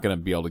we're not going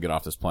to be able to get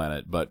off this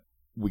planet, but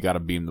we got to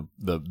beam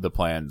the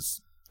plans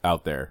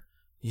out there.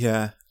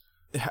 Yeah.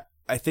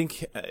 I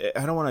think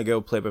I don't want to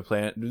go play by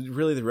play.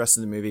 Really, the rest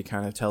of the movie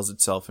kind of tells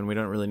itself, and we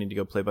don't really need to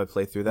go play by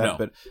play through that. No.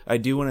 But I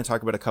do want to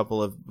talk about a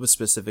couple of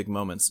specific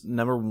moments.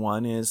 Number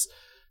one is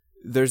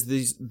there's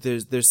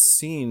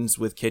scenes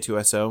with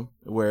K2SO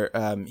where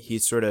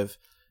he's sort of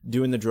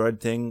doing the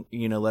droid thing,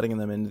 letting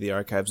them into the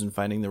archives and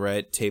finding the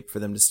right tape for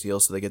them to steal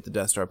so they get the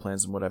Death Star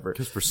plans and whatever.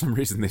 Because for some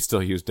reason they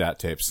still use DAT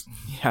tapes.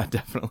 Yeah,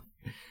 definitely.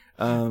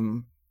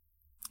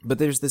 But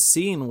there's this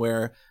scene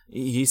where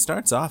he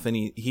starts off and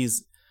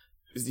he's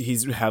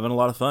having a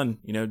lot of fun,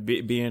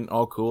 being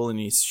all cool, and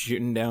he's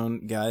shooting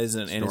down guys,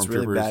 and it's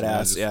really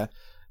badass. Yeah.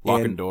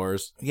 Locking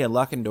doors. Yeah,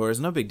 locking doors.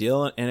 No big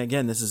deal. And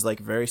again, this is like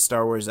very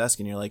Star Wars-esque,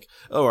 and you're like,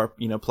 oh, our,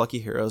 plucky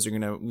heroes are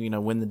going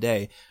to, win the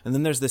day. And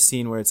then there's this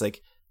scene where it's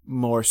like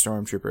more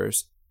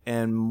stormtroopers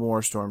and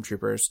more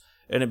stormtroopers.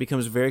 And it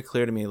becomes very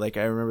clear to me, like,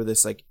 I remember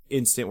this like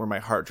instant where my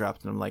heart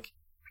dropped, and I'm like,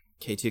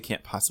 K2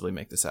 can't possibly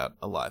make this out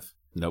alive.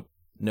 Nope.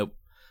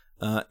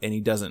 And he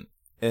doesn't.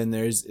 And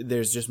there's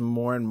just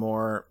more and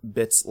more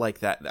bits like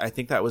that. I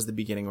think that was the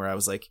beginning where I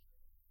was like,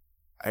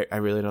 I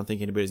really don't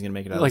think anybody's going to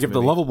make it out like of this if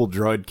movie. the lovable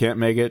droid can't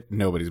make it,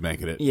 nobody's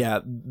making it. Yeah,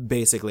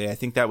 basically. I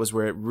think that was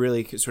where it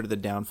really sort of the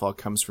downfall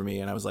comes for me.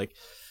 And I was like,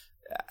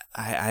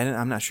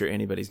 I'm not sure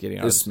anybody's getting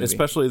out of this movie.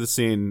 Especially the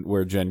scene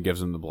where Jen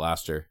gives him the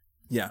blaster.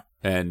 Yeah.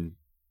 And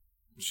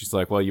she's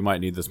like, well, you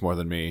might need this more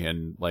than me.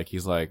 And like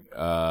he's like,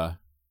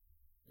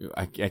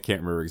 I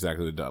can't remember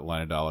exactly the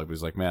line of dialogue, but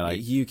he's like, man,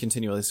 you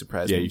continually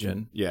surprise me,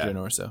 Jen. Jen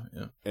Orso.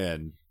 Yeah.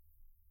 And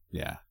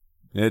yeah,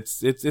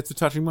 it's a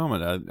touching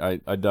moment.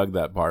 I dug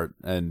that part,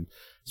 and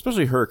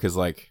especially her, because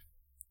like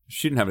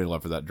She didn't have any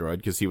love for that droid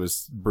because he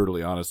was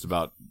brutally honest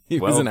about He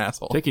was an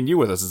asshole. Taking you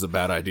with us is a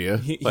bad idea.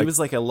 He was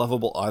like a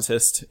lovable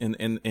autist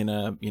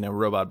in a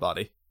robot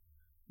body.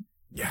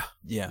 Yeah.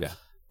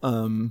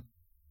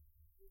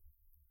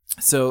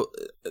 So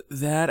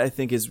that I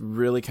think is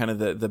really kind of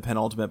the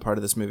penultimate part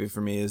of this movie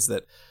for me, is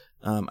that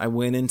I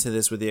went into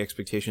this with the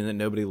expectation that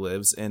nobody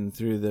lives, and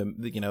through the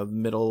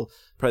middle,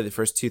 probably the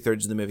first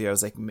 2/3 of the movie, I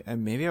was like,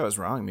 maybe I was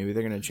wrong. Maybe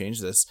they're going to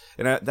change this,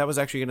 and that was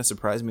actually going to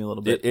surprise me a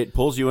little bit. It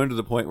pulls you into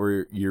the point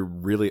where you're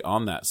really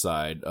on that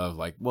side of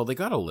like, well, they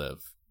got to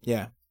live.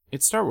 Yeah,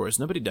 it's Star Wars.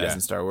 Nobody dies in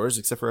Star Wars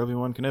except for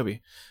Obi-Wan Kenobi.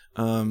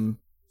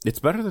 It's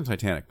better than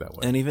Titanic that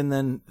way, and even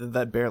then,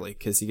 that barely,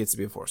 because he gets to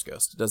be a Force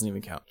ghost. It doesn't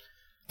even count.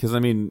 Because I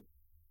mean,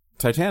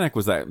 Titanic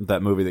was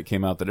that movie that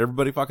came out that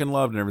everybody fucking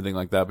loved and everything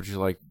like that, but you're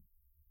like,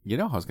 you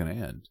know how it's going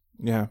to end.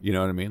 Yeah. You know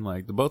what I mean?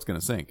 Like, the boat's going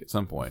to sink at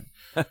some point.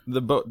 The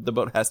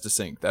boat has to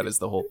sink. That is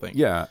the whole thing.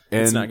 Yeah.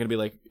 And it's not going to be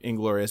like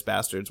Inglourious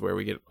Bastards where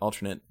we get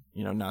alternate,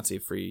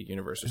 Nazi-free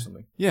universe or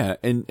something. Yeah.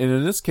 And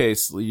in this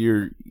case,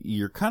 you're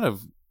kind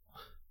of,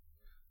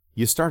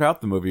 you start out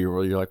the movie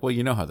where you're like, well,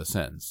 you know how this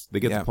ends. They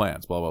get the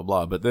plans, blah, blah,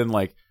 blah. But then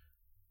like,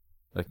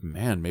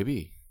 man,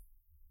 maybe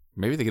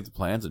they get the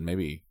plans and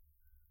maybe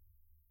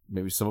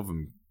some of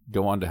them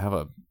go on to have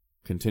a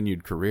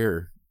continued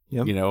career.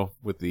 Yep.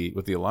 With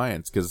the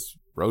Alliance, because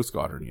Rogue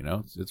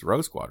Squadron, it's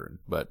Rogue Squadron,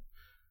 but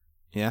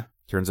yeah,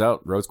 turns out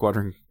Rogue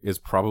Squadron is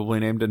probably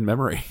named in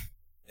memory.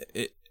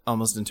 It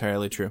almost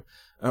entirely true.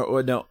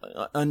 With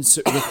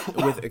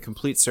a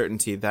complete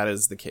certainty, that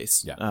is the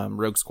case. Yeah.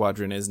 Rogue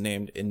Squadron is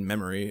named in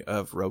memory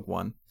of Rogue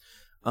One.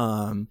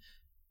 And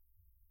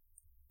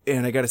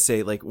I gotta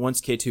say, like,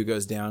 once K2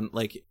 goes down,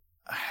 like,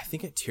 I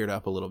think I teared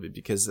up a little bit,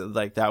 because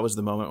like that was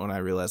the moment when I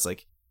realized,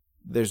 like,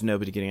 there's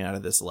nobody getting out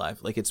of this alive.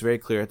 Like, it's very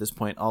clear at this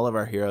point, all of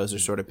our heroes are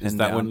sort of pinned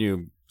down. Is that when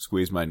you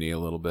squeezed my knee a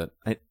little bit?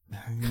 Yeah,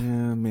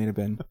 may have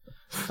been.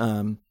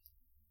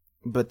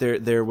 But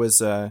there was,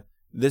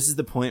 this is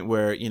the point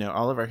where,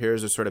 all of our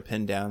heroes are sort of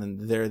pinned down,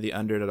 and they're the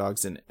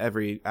underdogs in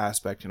every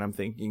aspect. And I'm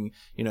thinking,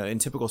 in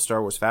typical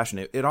Star Wars fashion,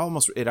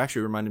 it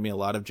actually reminded me a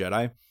lot of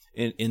Jedi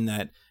in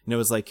that, it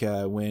was like,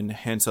 when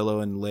Han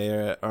Solo and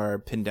Leia are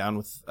pinned down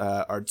with,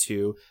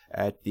 R2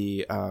 at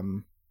the,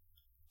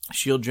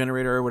 shield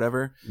generator or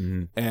whatever,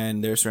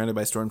 and they're surrounded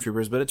by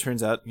stormtroopers, but it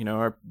turns out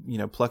our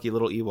plucky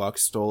little Ewoks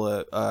stole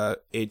a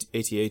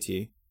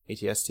ATST,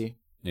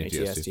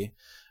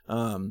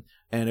 and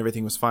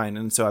everything was fine.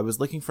 And so I was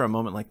looking for a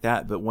moment like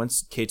that, but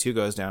once K2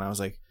 goes down, I was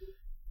like,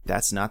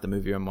 that's not the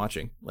movie I'm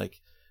watching.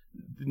 Like,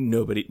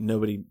 nobody,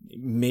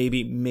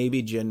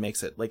 maybe Jyn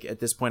makes it. Like,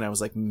 at this point I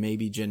was like,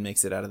 maybe Jyn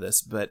makes it out of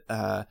this, but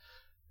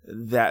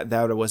that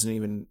I wasn't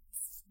even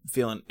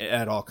feeling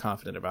at all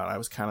confident about. I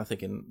was kind of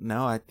thinking,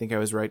 no, I think I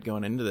was right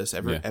going into this.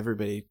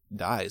 Everybody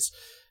dies,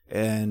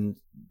 and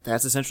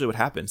that's essentially what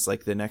happens.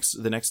 Like, the next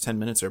 10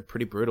 minutes are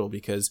pretty brutal,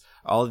 because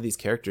all of these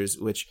characters,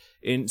 which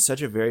in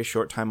such a very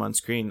short time on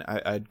screen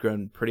I'd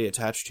grown pretty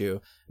attached to,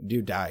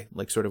 do die,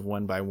 like, sort of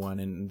one by one,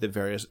 in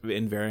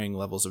varying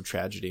levels of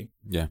tragedy.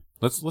 Yeah,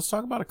 let's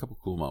talk about a couple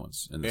cool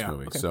moments in this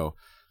movie. Okay. So,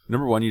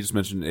 number one, you just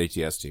mentioned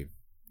ATST.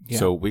 Yeah.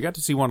 So we got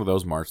to see one of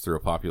those march through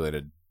a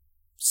populated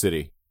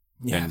city.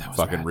 Yeah, and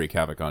fucking wreak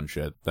havoc on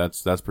shit.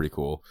 That's pretty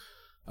cool.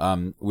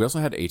 We also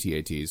had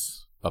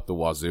AT-ATs up the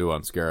wazoo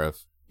on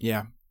Scarif.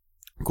 Yeah.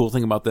 Cool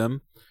thing about them,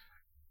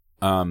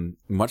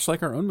 much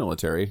like our own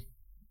military,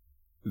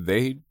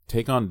 they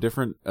take on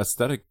different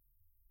aesthetic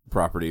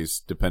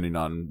properties depending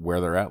on where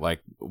they're at.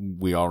 Like,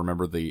 we all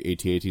remember the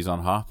AT-ATs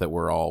on Hoth that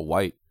were all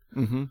white.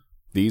 Mm-hmm.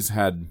 These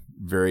had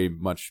very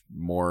much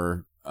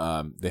more...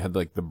 they had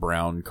like the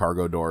brown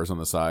cargo doors on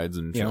the sides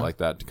and shit like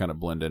that to kind of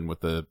blend in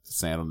with the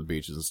sand on the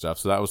beaches and stuff.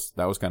 So that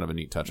was kind of a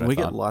neat touch. We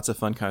get lots of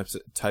fun types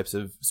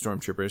of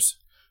stormtroopers.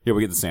 Yeah,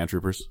 we get the sand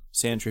troopers.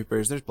 Sand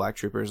troopers. There's black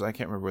troopers. I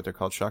can't remember what they're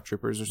called. Shock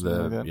troopers or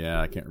something like that.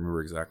 Yeah, I can't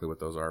remember exactly what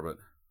those are, but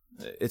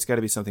it's got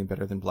to be something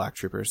better than black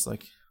troopers.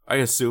 Like, I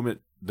assume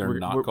they're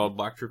not called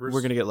black troopers.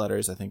 We're gonna get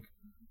letters, I think.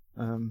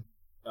 And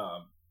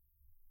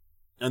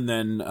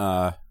then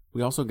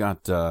we also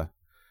got the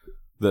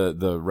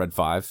Red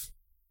 5.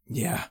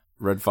 Yeah,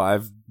 Red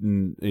 5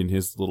 in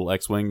his little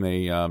X-wing.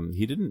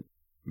 He didn't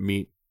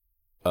meet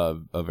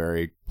a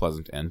very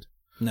pleasant end.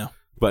 No,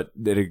 but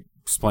it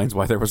explains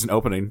why there was an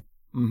opening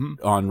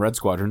on Red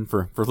Squadron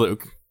for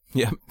Luke.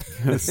 Yeah,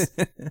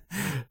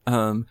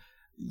 done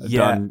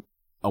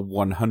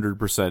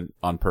 100%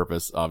 on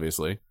purpose,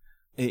 obviously.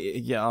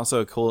 Yeah, also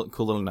a cool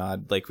little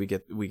nod. Like, we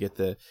get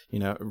the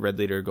red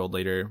leader, gold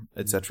leader,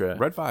 etc.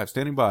 Red 5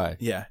 standing by.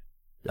 Yeah.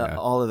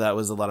 All of that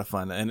was a lot of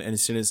fun, and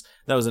as soon as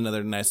that was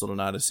another nice little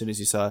nod. As soon as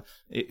you saw,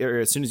 or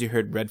as soon as you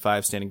heard Red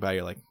 5 standing by,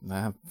 you're like,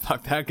 nah,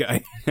 fuck that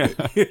guy.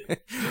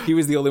 He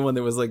was the only one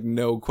that was like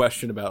no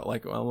question about,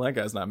 like, well, that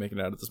guy's not making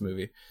it out of this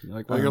movie. You're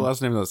like, well, your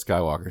last name is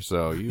Skywalker,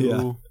 so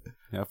you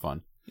have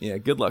fun. Yeah,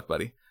 good luck,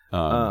 buddy.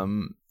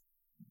 The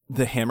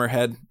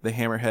Hammerhead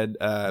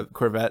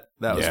Corvette,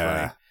 that was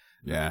funny.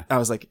 Yeah. I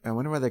was like, I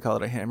wonder why they call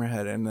it a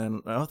hammerhead. And then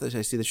I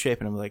see the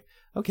shape and I'm like,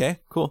 okay,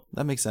 cool.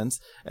 That makes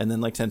sense. And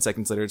then like 10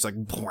 seconds later, it's like,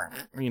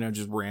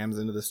 just rams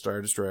into the Star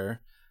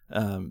Destroyer.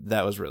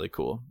 That was really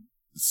cool.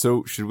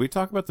 So should we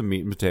talk about the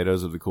meat and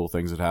potatoes of the cool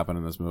things that happen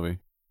in this movie?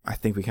 I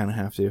think we kind of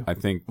have to. I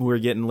think we're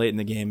getting late in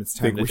the game. It's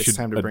time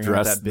to bring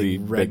out that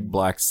big big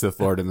black Sith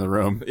Lord in the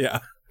room. Yeah.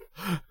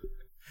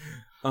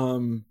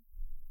 Go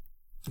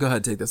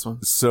ahead, take this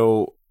one.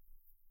 So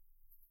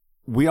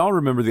we all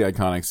remember the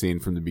iconic scene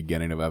from the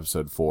beginning of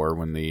episode 4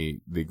 when the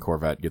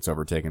Corvette gets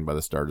overtaken by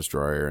the Star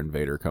Destroyer and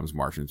Vader comes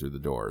marching through the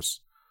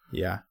doors.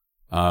 Yeah.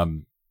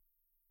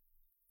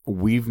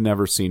 We've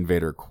never seen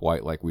Vader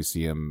quite like we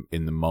see him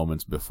in the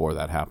moments before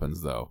that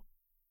happens, though.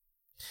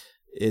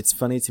 It's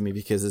funny to me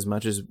because as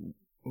much as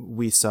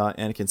we saw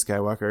Anakin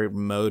Skywalker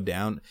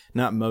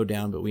not mow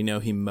down, but we know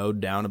he mowed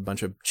down a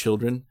bunch of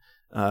children.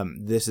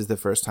 This is the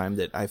first time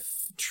that I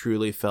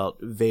truly felt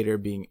Vader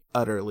being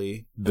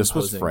utterly This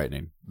imposing. was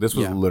frightening. This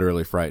was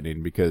literally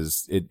frightening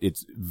because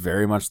it's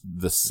very much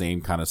the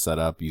same kind of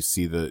setup. You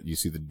see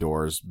the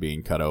doors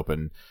being cut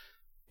open.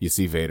 You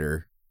see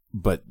Vader,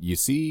 but you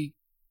see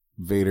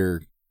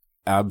Vader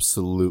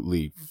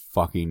absolutely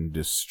fucking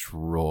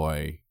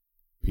destroy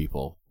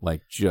people,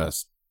 like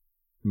just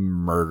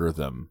murder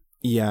them.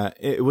 Yeah,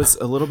 it was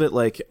a little bit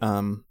like,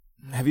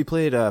 have you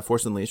played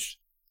Force Unleashed?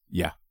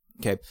 Yeah.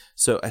 Okay,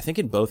 so I think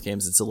in both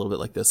games it's a little bit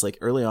like this. Like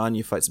early on,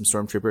 you fight some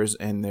stormtroopers,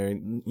 and they're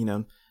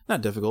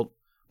not difficult.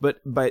 But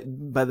by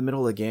the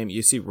middle of the game,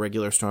 you see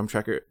regular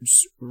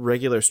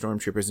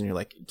stormtroopers, and you're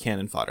like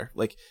cannon fodder.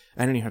 Like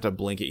I don't even have to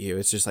blink at you.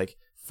 It's just like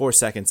 4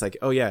 seconds. Like,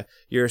 oh yeah,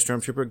 you're a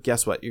stormtrooper.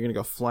 Guess what? You're gonna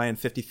go flying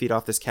 50 feet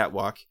off this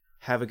catwalk,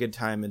 have a good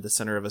time in the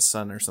center of a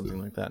sun or something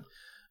like that.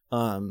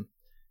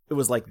 It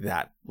was like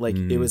that. Like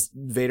it was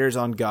Vader's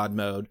on God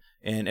mode,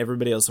 and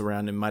everybody else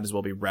around him might as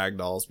well be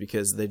ragdolls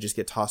because they just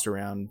get tossed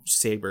around,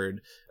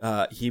 sabered.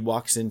 He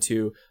walks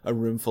into a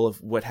room full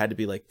of what had to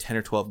be like 10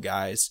 or 12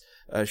 guys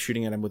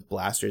shooting at him with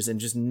blasters, and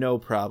just no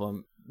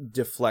problem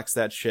deflects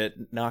that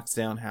shit, knocks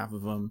down half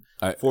of them,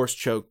 force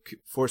choke,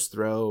 force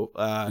throw.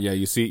 Yeah,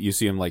 you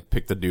see him like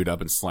pick the dude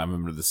up and slam him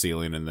into the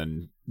ceiling and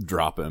then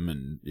drop him,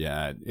 and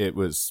yeah, it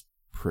was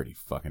pretty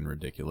fucking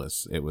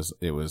ridiculous. It was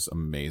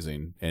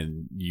amazing,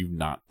 and you've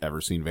not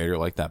ever seen Vader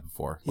like that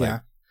before. Yeah.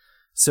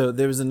 So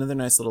there was another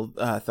nice little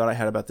thought I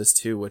had about this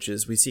too, which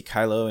is we see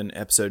Kylo in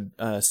episode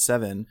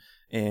 7,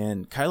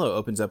 and Kylo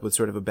opens up with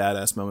sort of a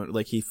badass moment,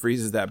 like he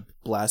freezes that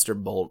blaster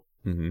bolt.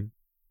 Mm-hmm.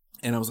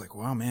 And I was like,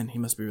 wow, man, he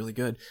must be really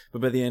good.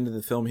 But by the end of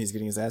the film, he's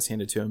getting his ass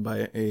handed to him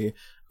by a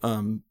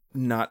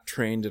not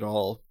trained at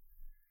all,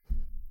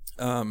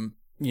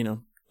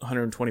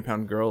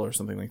 120-pound girl or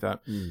something like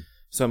that.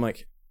 So I'm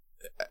like,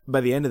 by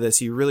the end of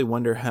this, you really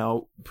wonder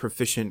how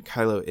proficient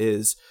Kylo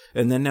is.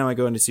 And then now I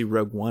go in to see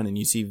Rogue One, and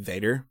you see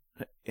Vader,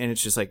 and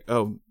it's just like,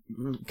 oh,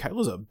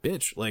 Kylo's a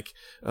bitch. Like,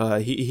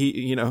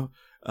 he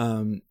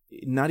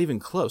not even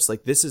close.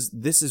 Like this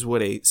is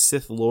what a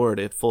Sith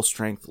Lord at full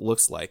strength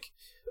looks like.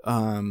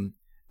 And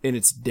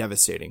it's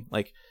devastating.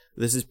 Like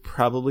this is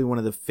probably one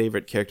of the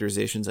favorite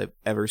characterizations I've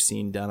ever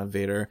seen done of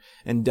Vader,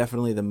 and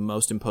definitely the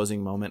most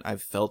imposing moment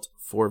I've felt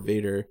for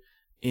Vader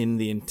in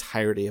the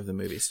entirety of the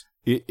movies.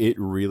 It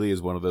really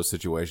is one of those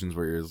situations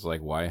where you're just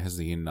like, why has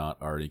he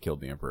not already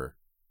killed the Emperor?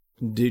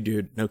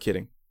 Dude, no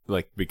kidding.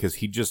 Like, because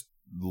he just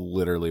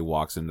literally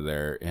walks into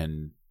there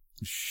and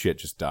shit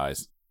just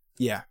dies.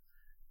 Yeah.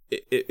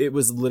 It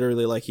was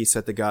literally like he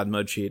set the God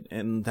mode sheet,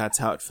 and that's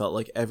how it felt.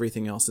 Like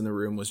everything else in the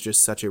room was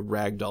just such a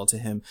ragdoll to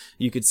him.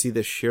 You could see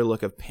the sheer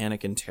look of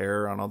panic and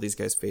terror on all these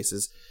guys'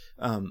 faces.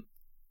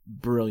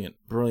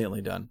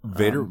 Brilliantly done.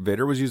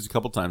 Vader was used a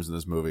couple times in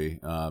this movie.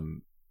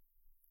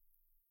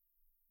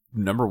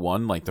 Number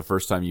one, like the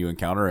first time you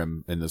encounter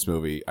him in this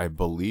movie, I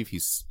believe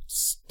he's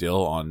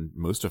still on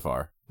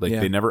Mustafar. Like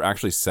they never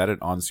actually set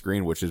it on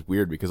screen, which is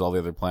weird because all the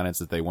other planets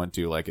that they went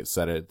to, like it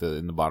set it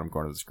in the bottom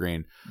corner of the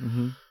screen.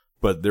 Mm-hmm.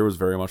 But there was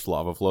very much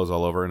lava flows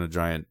all over in a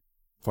giant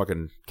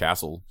fucking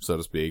castle, so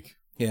to speak.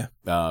 Yeah.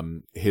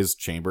 His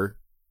chamber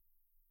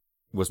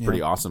was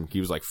pretty awesome. He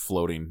was like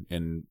floating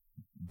in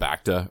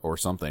Bacta or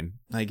something,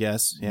 I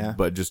guess. Yeah.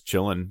 But just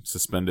chilling,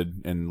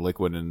 suspended in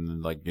liquid,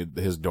 and like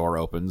his door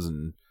opens,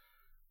 and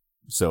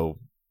so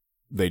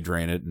they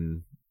drain it,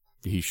 and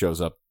he shows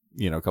up,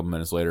 a couple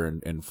minutes later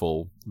in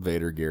full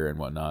Vader gear and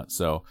whatnot.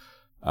 So,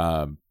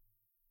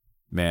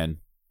 man,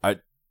 I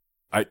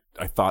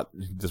thought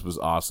this was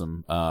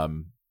awesome.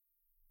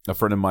 A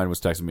friend of mine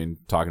was texting me and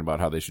talking about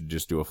how they should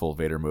just do a full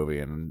Vader movie,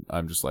 and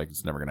I'm just like,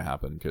 it's never going to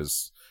happen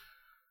because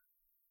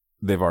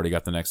they've already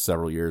got the next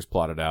several years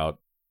plotted out.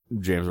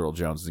 James Earl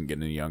Jones isn't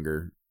getting any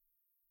younger.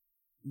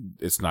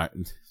 They're not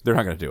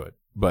going to do it,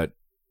 but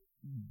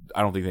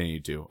I don't think they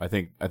need to. I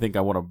think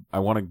I want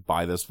to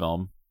buy this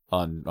film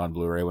on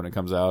Blu-ray when it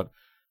comes out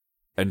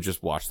and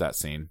just watch that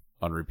scene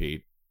on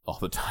repeat all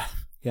the time.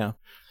 Yeah.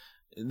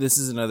 This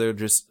is another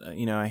just,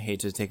 I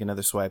hate to take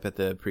another swipe at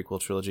the prequel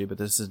trilogy, but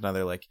this is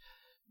another, like,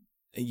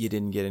 you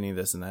didn't get any of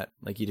this in that.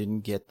 Like, you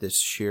didn't get this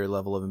sheer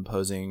level of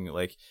imposing.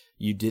 Like,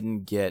 you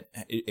didn't get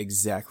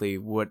exactly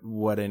what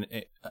an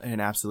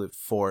absolute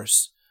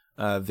force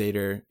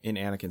Vader in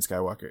Anakin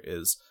Skywalker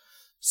is.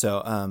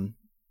 So,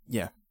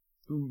 yeah.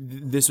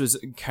 this was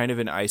kind of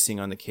an icing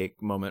on the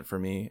cake moment for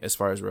me as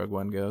far as Rogue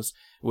One goes,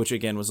 which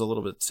again was a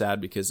little bit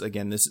sad because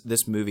again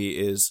this movie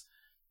is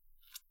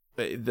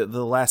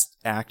the last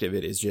act of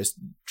it is just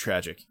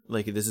tragic.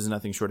 Like this is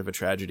nothing short of a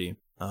tragedy.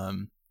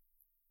 And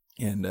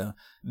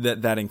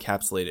that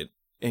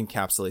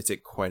encapsulates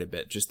it quite a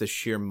bit. Just the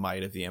sheer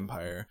might of the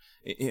Empire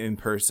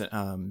impersoned.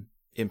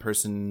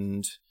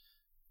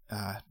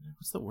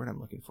 What's the word I'm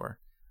looking for?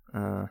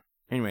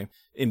 Anyway,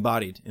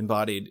 embodied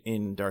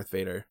in Darth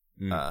Vader.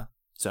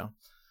 So,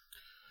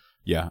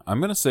 yeah, I'm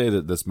gonna say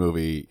that this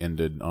movie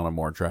ended on a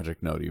more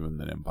tragic note even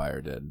than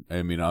Empire did.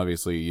 I mean,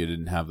 obviously, you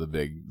didn't have the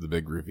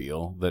big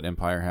reveal that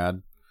Empire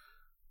had,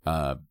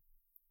 but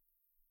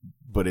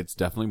it's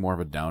definitely more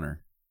of a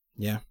downer.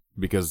 Yeah,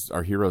 because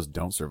our heroes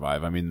don't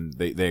survive. I mean,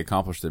 they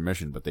accomplish their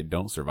mission, but they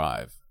don't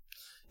survive.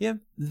 Yeah,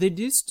 they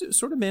do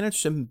sort of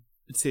manage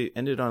to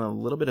end it on a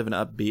little bit of an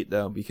upbeat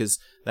though, because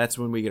that's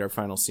when we get our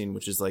final scene,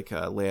 which is like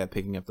Leia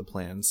picking up the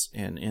plans,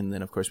 and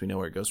then of course we know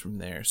where it goes from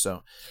there.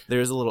 So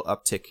there is a little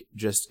uptick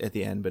just at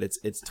the end, but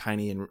it's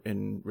tiny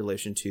in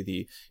relation to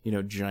the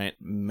giant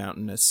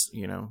mountainous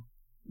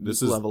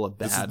level of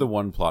bad. This is the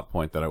one plot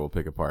point that I will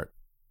pick apart.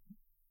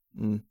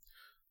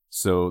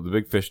 So the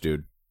big fish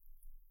dude.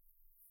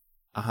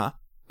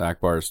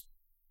 Akbar's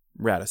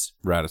Raddus.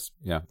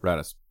 Yeah,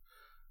 Raddus.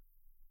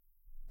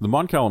 The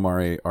Mon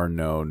Calamari are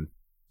known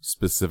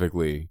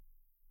specifically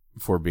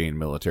for being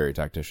military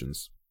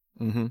tacticians.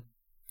 Mm-hmm.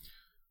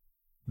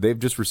 They've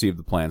just received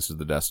the plans to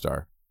the Death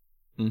Star.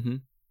 Mm-hmm.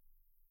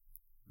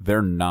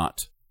 They're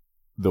not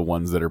the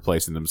ones that are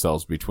placing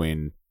themselves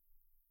between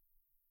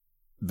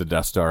the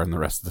Death Star and the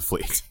rest of the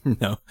fleet.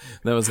 No,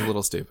 that was a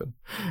little stupid.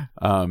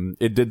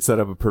 It did set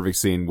up a perfect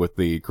scene with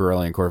the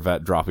Corellian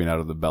Corvette dropping out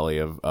of the belly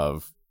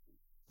of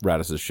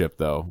Raddus's ship,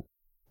 though,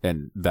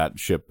 and that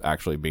ship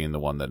actually being the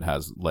one that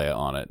has Leia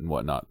on it and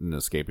whatnot, and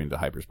escaping to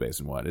hyperspace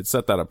and what. It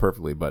set that up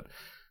perfectly, but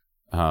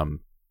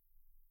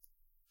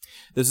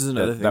this is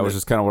another thing that was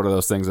just kind of one of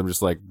those things. I'm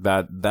just like,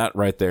 that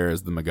right there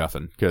is the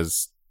MacGuffin,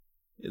 because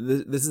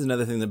this is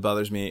another thing that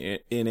bothers me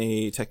in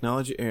a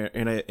technology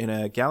in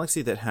a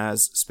galaxy that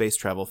has space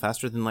travel,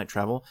 faster than light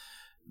travel.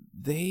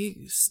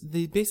 They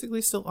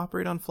basically still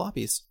operate on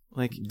floppies.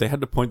 Like they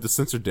had to point the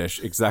sensor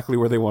dish exactly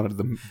where they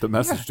wanted the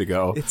message to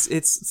go.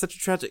 It's such a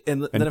tragic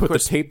and then put of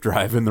course the tape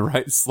drive in the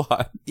right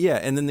slot. Yeah,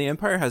 and then the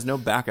Empire has no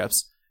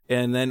backups.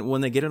 And then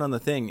when they get it on the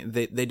thing,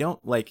 they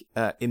don't like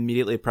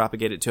immediately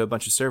propagate it to a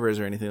bunch of servers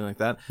or anything like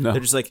that. No.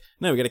 They're just like,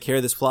 no, we got to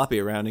carry this floppy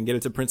around and get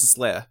it to Princess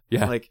Leia.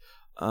 Yeah. Like,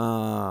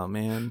 oh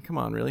man, come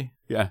on, really?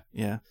 Yeah.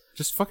 Yeah.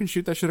 Just fucking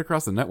shoot that shit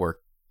across the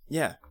network.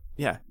 Yeah.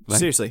 Yeah. Like,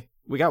 seriously,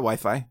 we got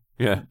Wi-Fi.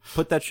 Yeah.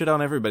 Put that shit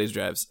on everybody's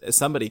drives.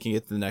 Somebody can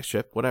get to the next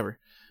ship, whatever.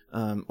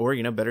 Or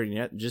better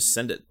yet, just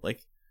send it.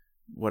 Like,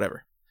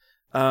 whatever.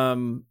 All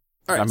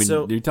right. I mean,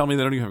 so you tell me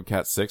they don't even have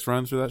Cat 6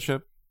 running through that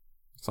ship?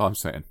 That's all I'm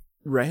saying.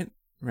 Right.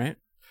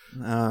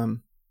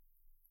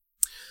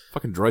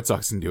 Fucking droid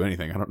socks can do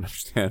anything. I don't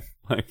understand.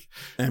 Like,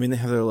 I mean, they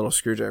have their little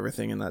screwdriver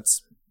thing, and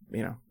that's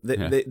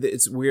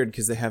it's weird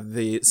because they have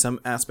some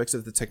aspects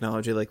of the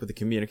technology, like with the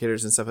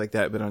communicators and stuff like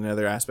that, but on the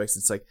other aspects,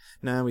 it's like,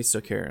 nah, we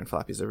still carry on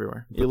floppies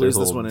everywhere. You lose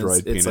this one,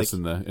 droid it's penis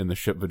like in the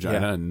ship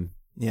vagina, and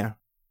yeah,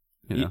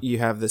 you know. you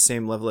have the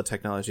same level of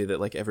technology that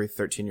like every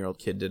 13-year-old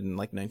kid did in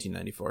like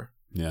 1994.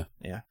 Yeah.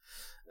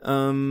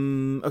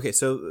 Okay,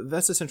 so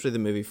that's essentially the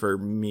movie for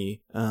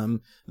me.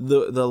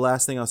 The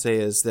last thing I'll say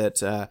is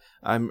that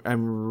I'm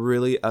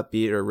really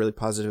upbeat or really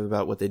positive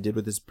about what they did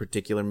with this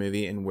particular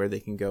movie and where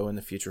they can go in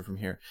the future from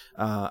here.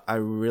 I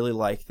really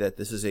like that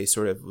this is a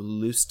sort of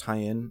loose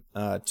tie-in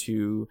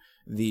to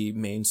the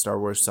main Star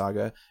Wars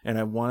saga, and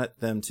I want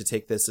them to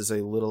take this as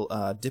a little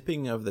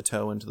dipping of the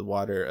toe into the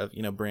water of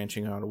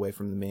branching out away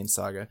from the main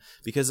saga,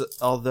 because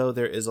although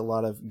there is a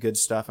lot of good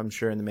stuff I'm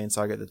sure in the main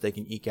saga that they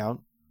can eke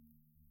out,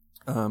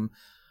 I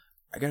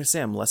gotta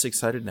say I'm less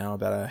excited now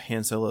about a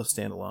Han Solo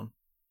standalone.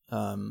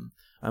 I'm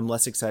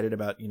less excited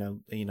about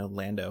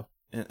Lando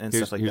and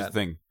stuff like here's that. The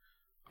thing,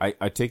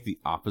 I take the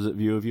opposite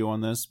view of you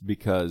on this,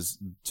 because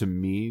to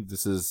me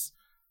this is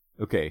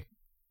okay.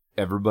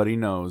 Everybody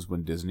knows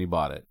when Disney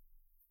bought it,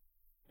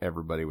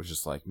 everybody was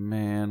just like,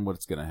 man,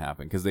 what's gonna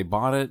happen? Because they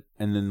bought it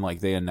and then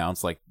like they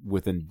announced like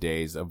within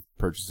days of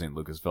purchasing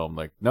Lucasfilm,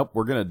 like, nope,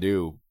 we're gonna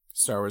do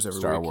Star Wars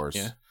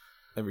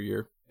every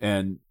year.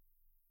 And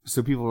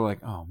so people were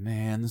like, oh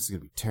man, this is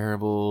gonna be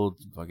terrible,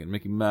 fucking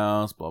Mickey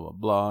Mouse, blah blah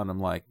blah. And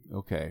I'm like,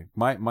 okay,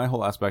 my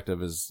whole aspect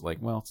of it is like,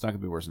 well, it's not gonna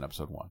be worse than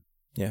episode 1.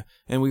 Yeah,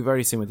 and we've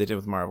already seen what they did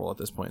with Marvel at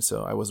this point,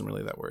 so I wasn't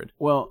really that worried.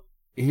 Well,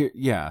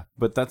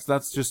 but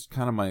that's just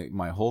kind of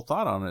my whole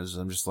thought on it. Is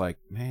I'm just like,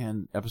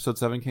 man, episode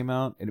 7 came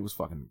out and it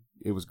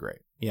was great.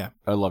 Yeah,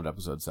 I loved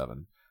episode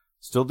 7,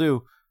 still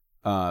do.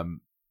 To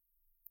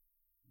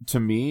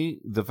me,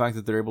 the fact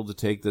that they're able to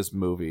take this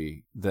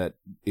movie that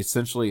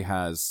essentially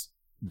has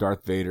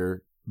Darth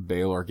Vader,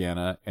 Bail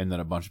Organa, and then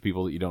a bunch of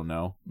people that you don't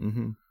know,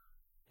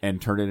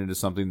 and turn it into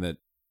something that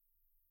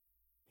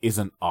is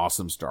an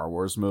awesome Star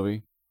Wars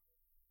movie.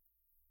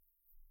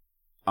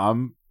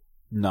 I'm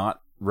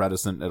not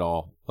reticent at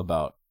all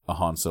about a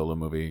Han Solo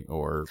movie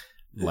or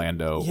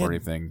Lando or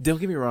anything. Don't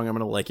get me wrong, I'm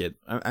gonna like it.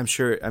 I'm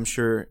sure.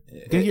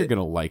 Yeah, you're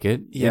gonna like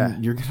it. Yeah.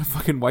 And you're gonna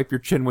fucking wipe your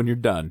chin when you're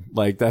done.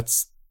 Like,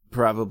 that's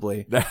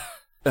probably.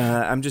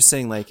 I'm just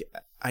saying, like,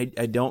 I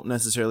don't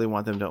necessarily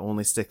want them to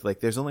only stick.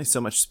 Like, there's only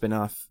so much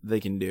spin-off they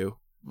can do.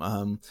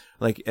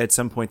 Like, at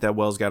some point that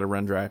well's got to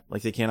run dry.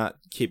 Like, they cannot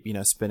keep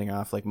spinning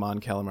off like Mon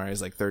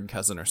Calamari's like third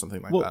cousin or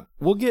something like that.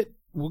 We'll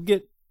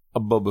get a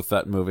Boba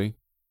Fett movie.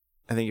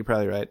 I think you're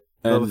probably right.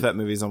 And, Boba Fett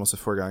movie is almost a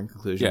foregone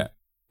conclusion. Yeah,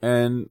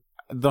 and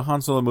the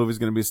Han Solo movie is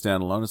going to be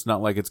standalone. It's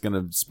not like it's going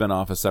to spin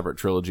off a separate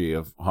trilogy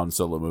of Han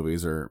Solo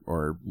movies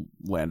or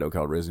Lando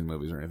Calrissian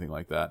movies or anything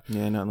like that.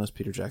 Yeah, not unless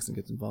Peter Jackson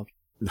gets involved.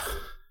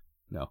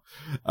 No.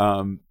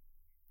 And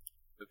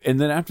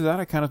then after that,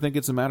 I kind of think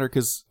it's a matter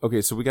because,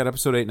 okay, so we got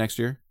episode 8 next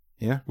year.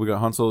 Yeah. We got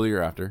Han Solo the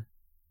year after.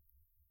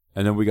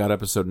 And then we got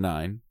episode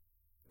 9.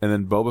 And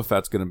then Boba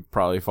Fett's going to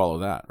probably follow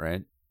that,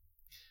 right?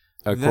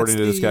 According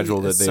to the schedule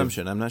that they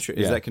assumption. I'm not sure.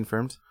 Is that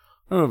confirmed?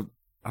 I don't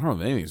know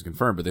if anything's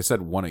confirmed, but they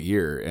said one a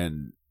year,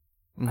 and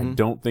I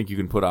don't think you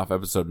can put off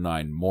episode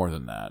 9 more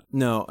than that.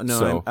 No.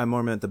 So, I'm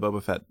more meant the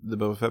Boba Fett. The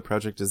Boba Fett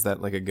project, is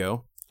that like a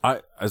go?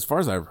 As far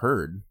as I've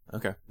heard,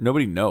 okay.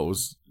 Nobody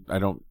knows. I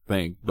don't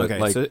think. But okay,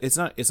 like, so it's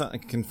not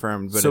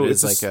confirmed, but so it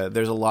is like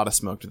there's a lot of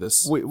smoke to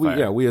this.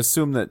 We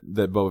assume that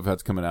Boba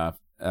Fett's coming out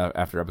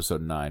after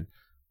episode 9.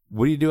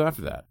 What do you do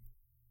after that?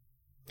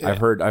 Yeah.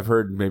 I've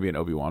heard maybe an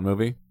Obi-Wan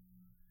movie.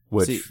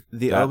 Which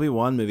the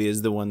Obi-Wan movie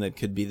is the one that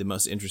could be the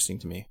most interesting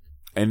to me.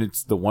 And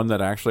it's the one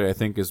that actually I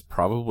think is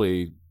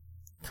probably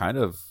kind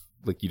of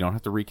like you don't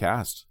have to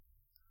recast.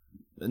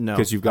 No.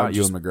 Because you've got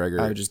Ewan McGregor.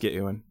 I would just get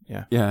Ewan.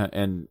 Yeah. Yeah,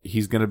 and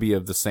he's going to be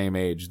of the same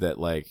age that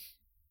like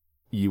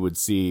you would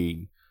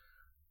see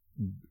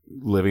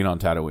living on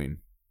Tatooine.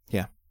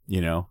 Yeah.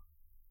 Yeah.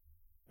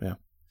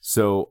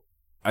 So,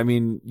 I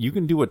mean, you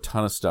can do a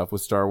ton of stuff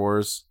with Star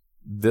Wars.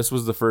 This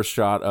was the first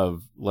shot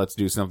of let's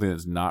do something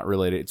that's not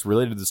related. It's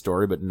related to the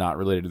story, but not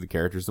related to the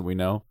characters that we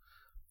know.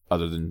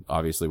 Other than,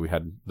 obviously, we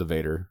had the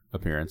Vader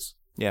appearance.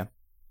 Yeah.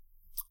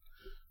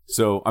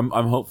 So, I'm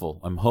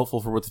hopeful. I'm hopeful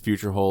for what the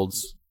future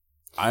holds.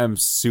 I am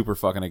super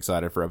fucking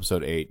excited for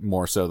episode 8,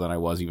 more so than I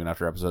was even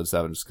after episode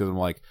 7, just because I'm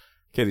like,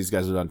 okay, these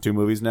guys have done 2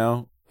 movies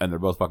now, and they're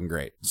both fucking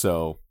great.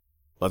 So,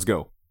 let's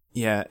go.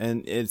 Yeah,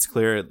 and it's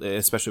clear,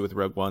 especially with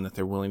Rogue One, that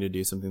they're willing to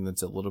do something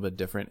that's a little bit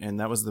different. And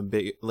that was the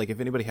big, like, if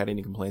anybody had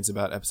any complaints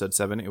about episode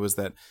 7, it was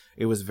that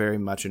it was very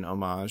much an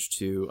homage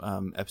to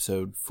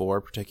episode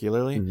 4,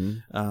 particularly.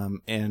 Mm-hmm.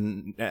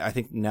 And I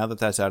think now that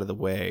that's out of the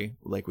way,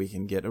 like, we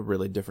can get a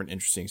really different,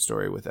 interesting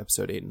story with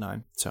episode 8 and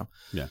 9. So,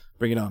 yeah,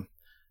 bring it on.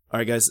 All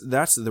right, guys,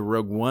 that's the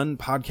Rogue One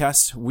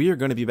podcast. We are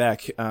going to be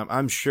back,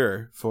 I'm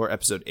sure, for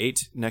episode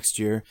 8 next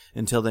year.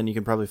 Until then, you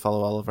can probably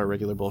follow all of our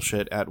regular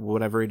bullshit at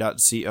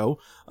whatevery.co.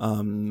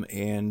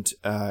 And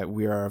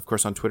we are, of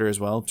course, on Twitter as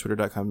well,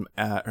 twitter.com,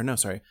 at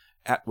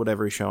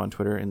Whatevery Show on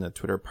Twitter in the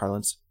Twitter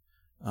parlance.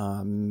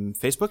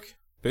 Facebook?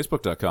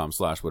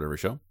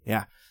 Facebook.com/whateveryshow.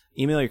 Yeah.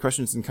 Email your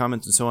questions and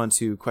comments and so on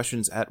to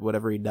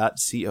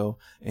questions@whatevery.co,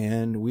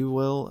 and we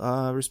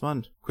will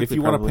respond quickly. If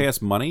you want to pay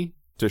us money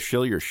to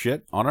shill your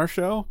shit on our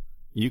show,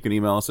 you can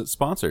email us at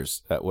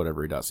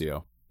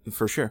sponsors@whatevery.co.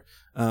 For sure.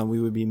 We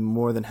would be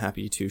more than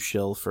happy to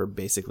shill for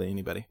basically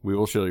anybody. We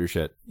will shill your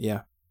shit.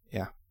 Yeah.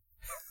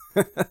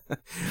 All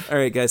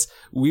right, guys.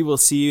 We will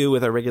see you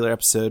with our regular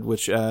episode,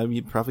 which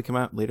you'd probably come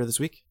out later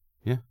this week.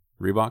 Yeah.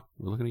 Reebok,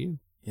 we're looking at you.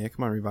 Yeah,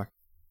 come on, Reebok.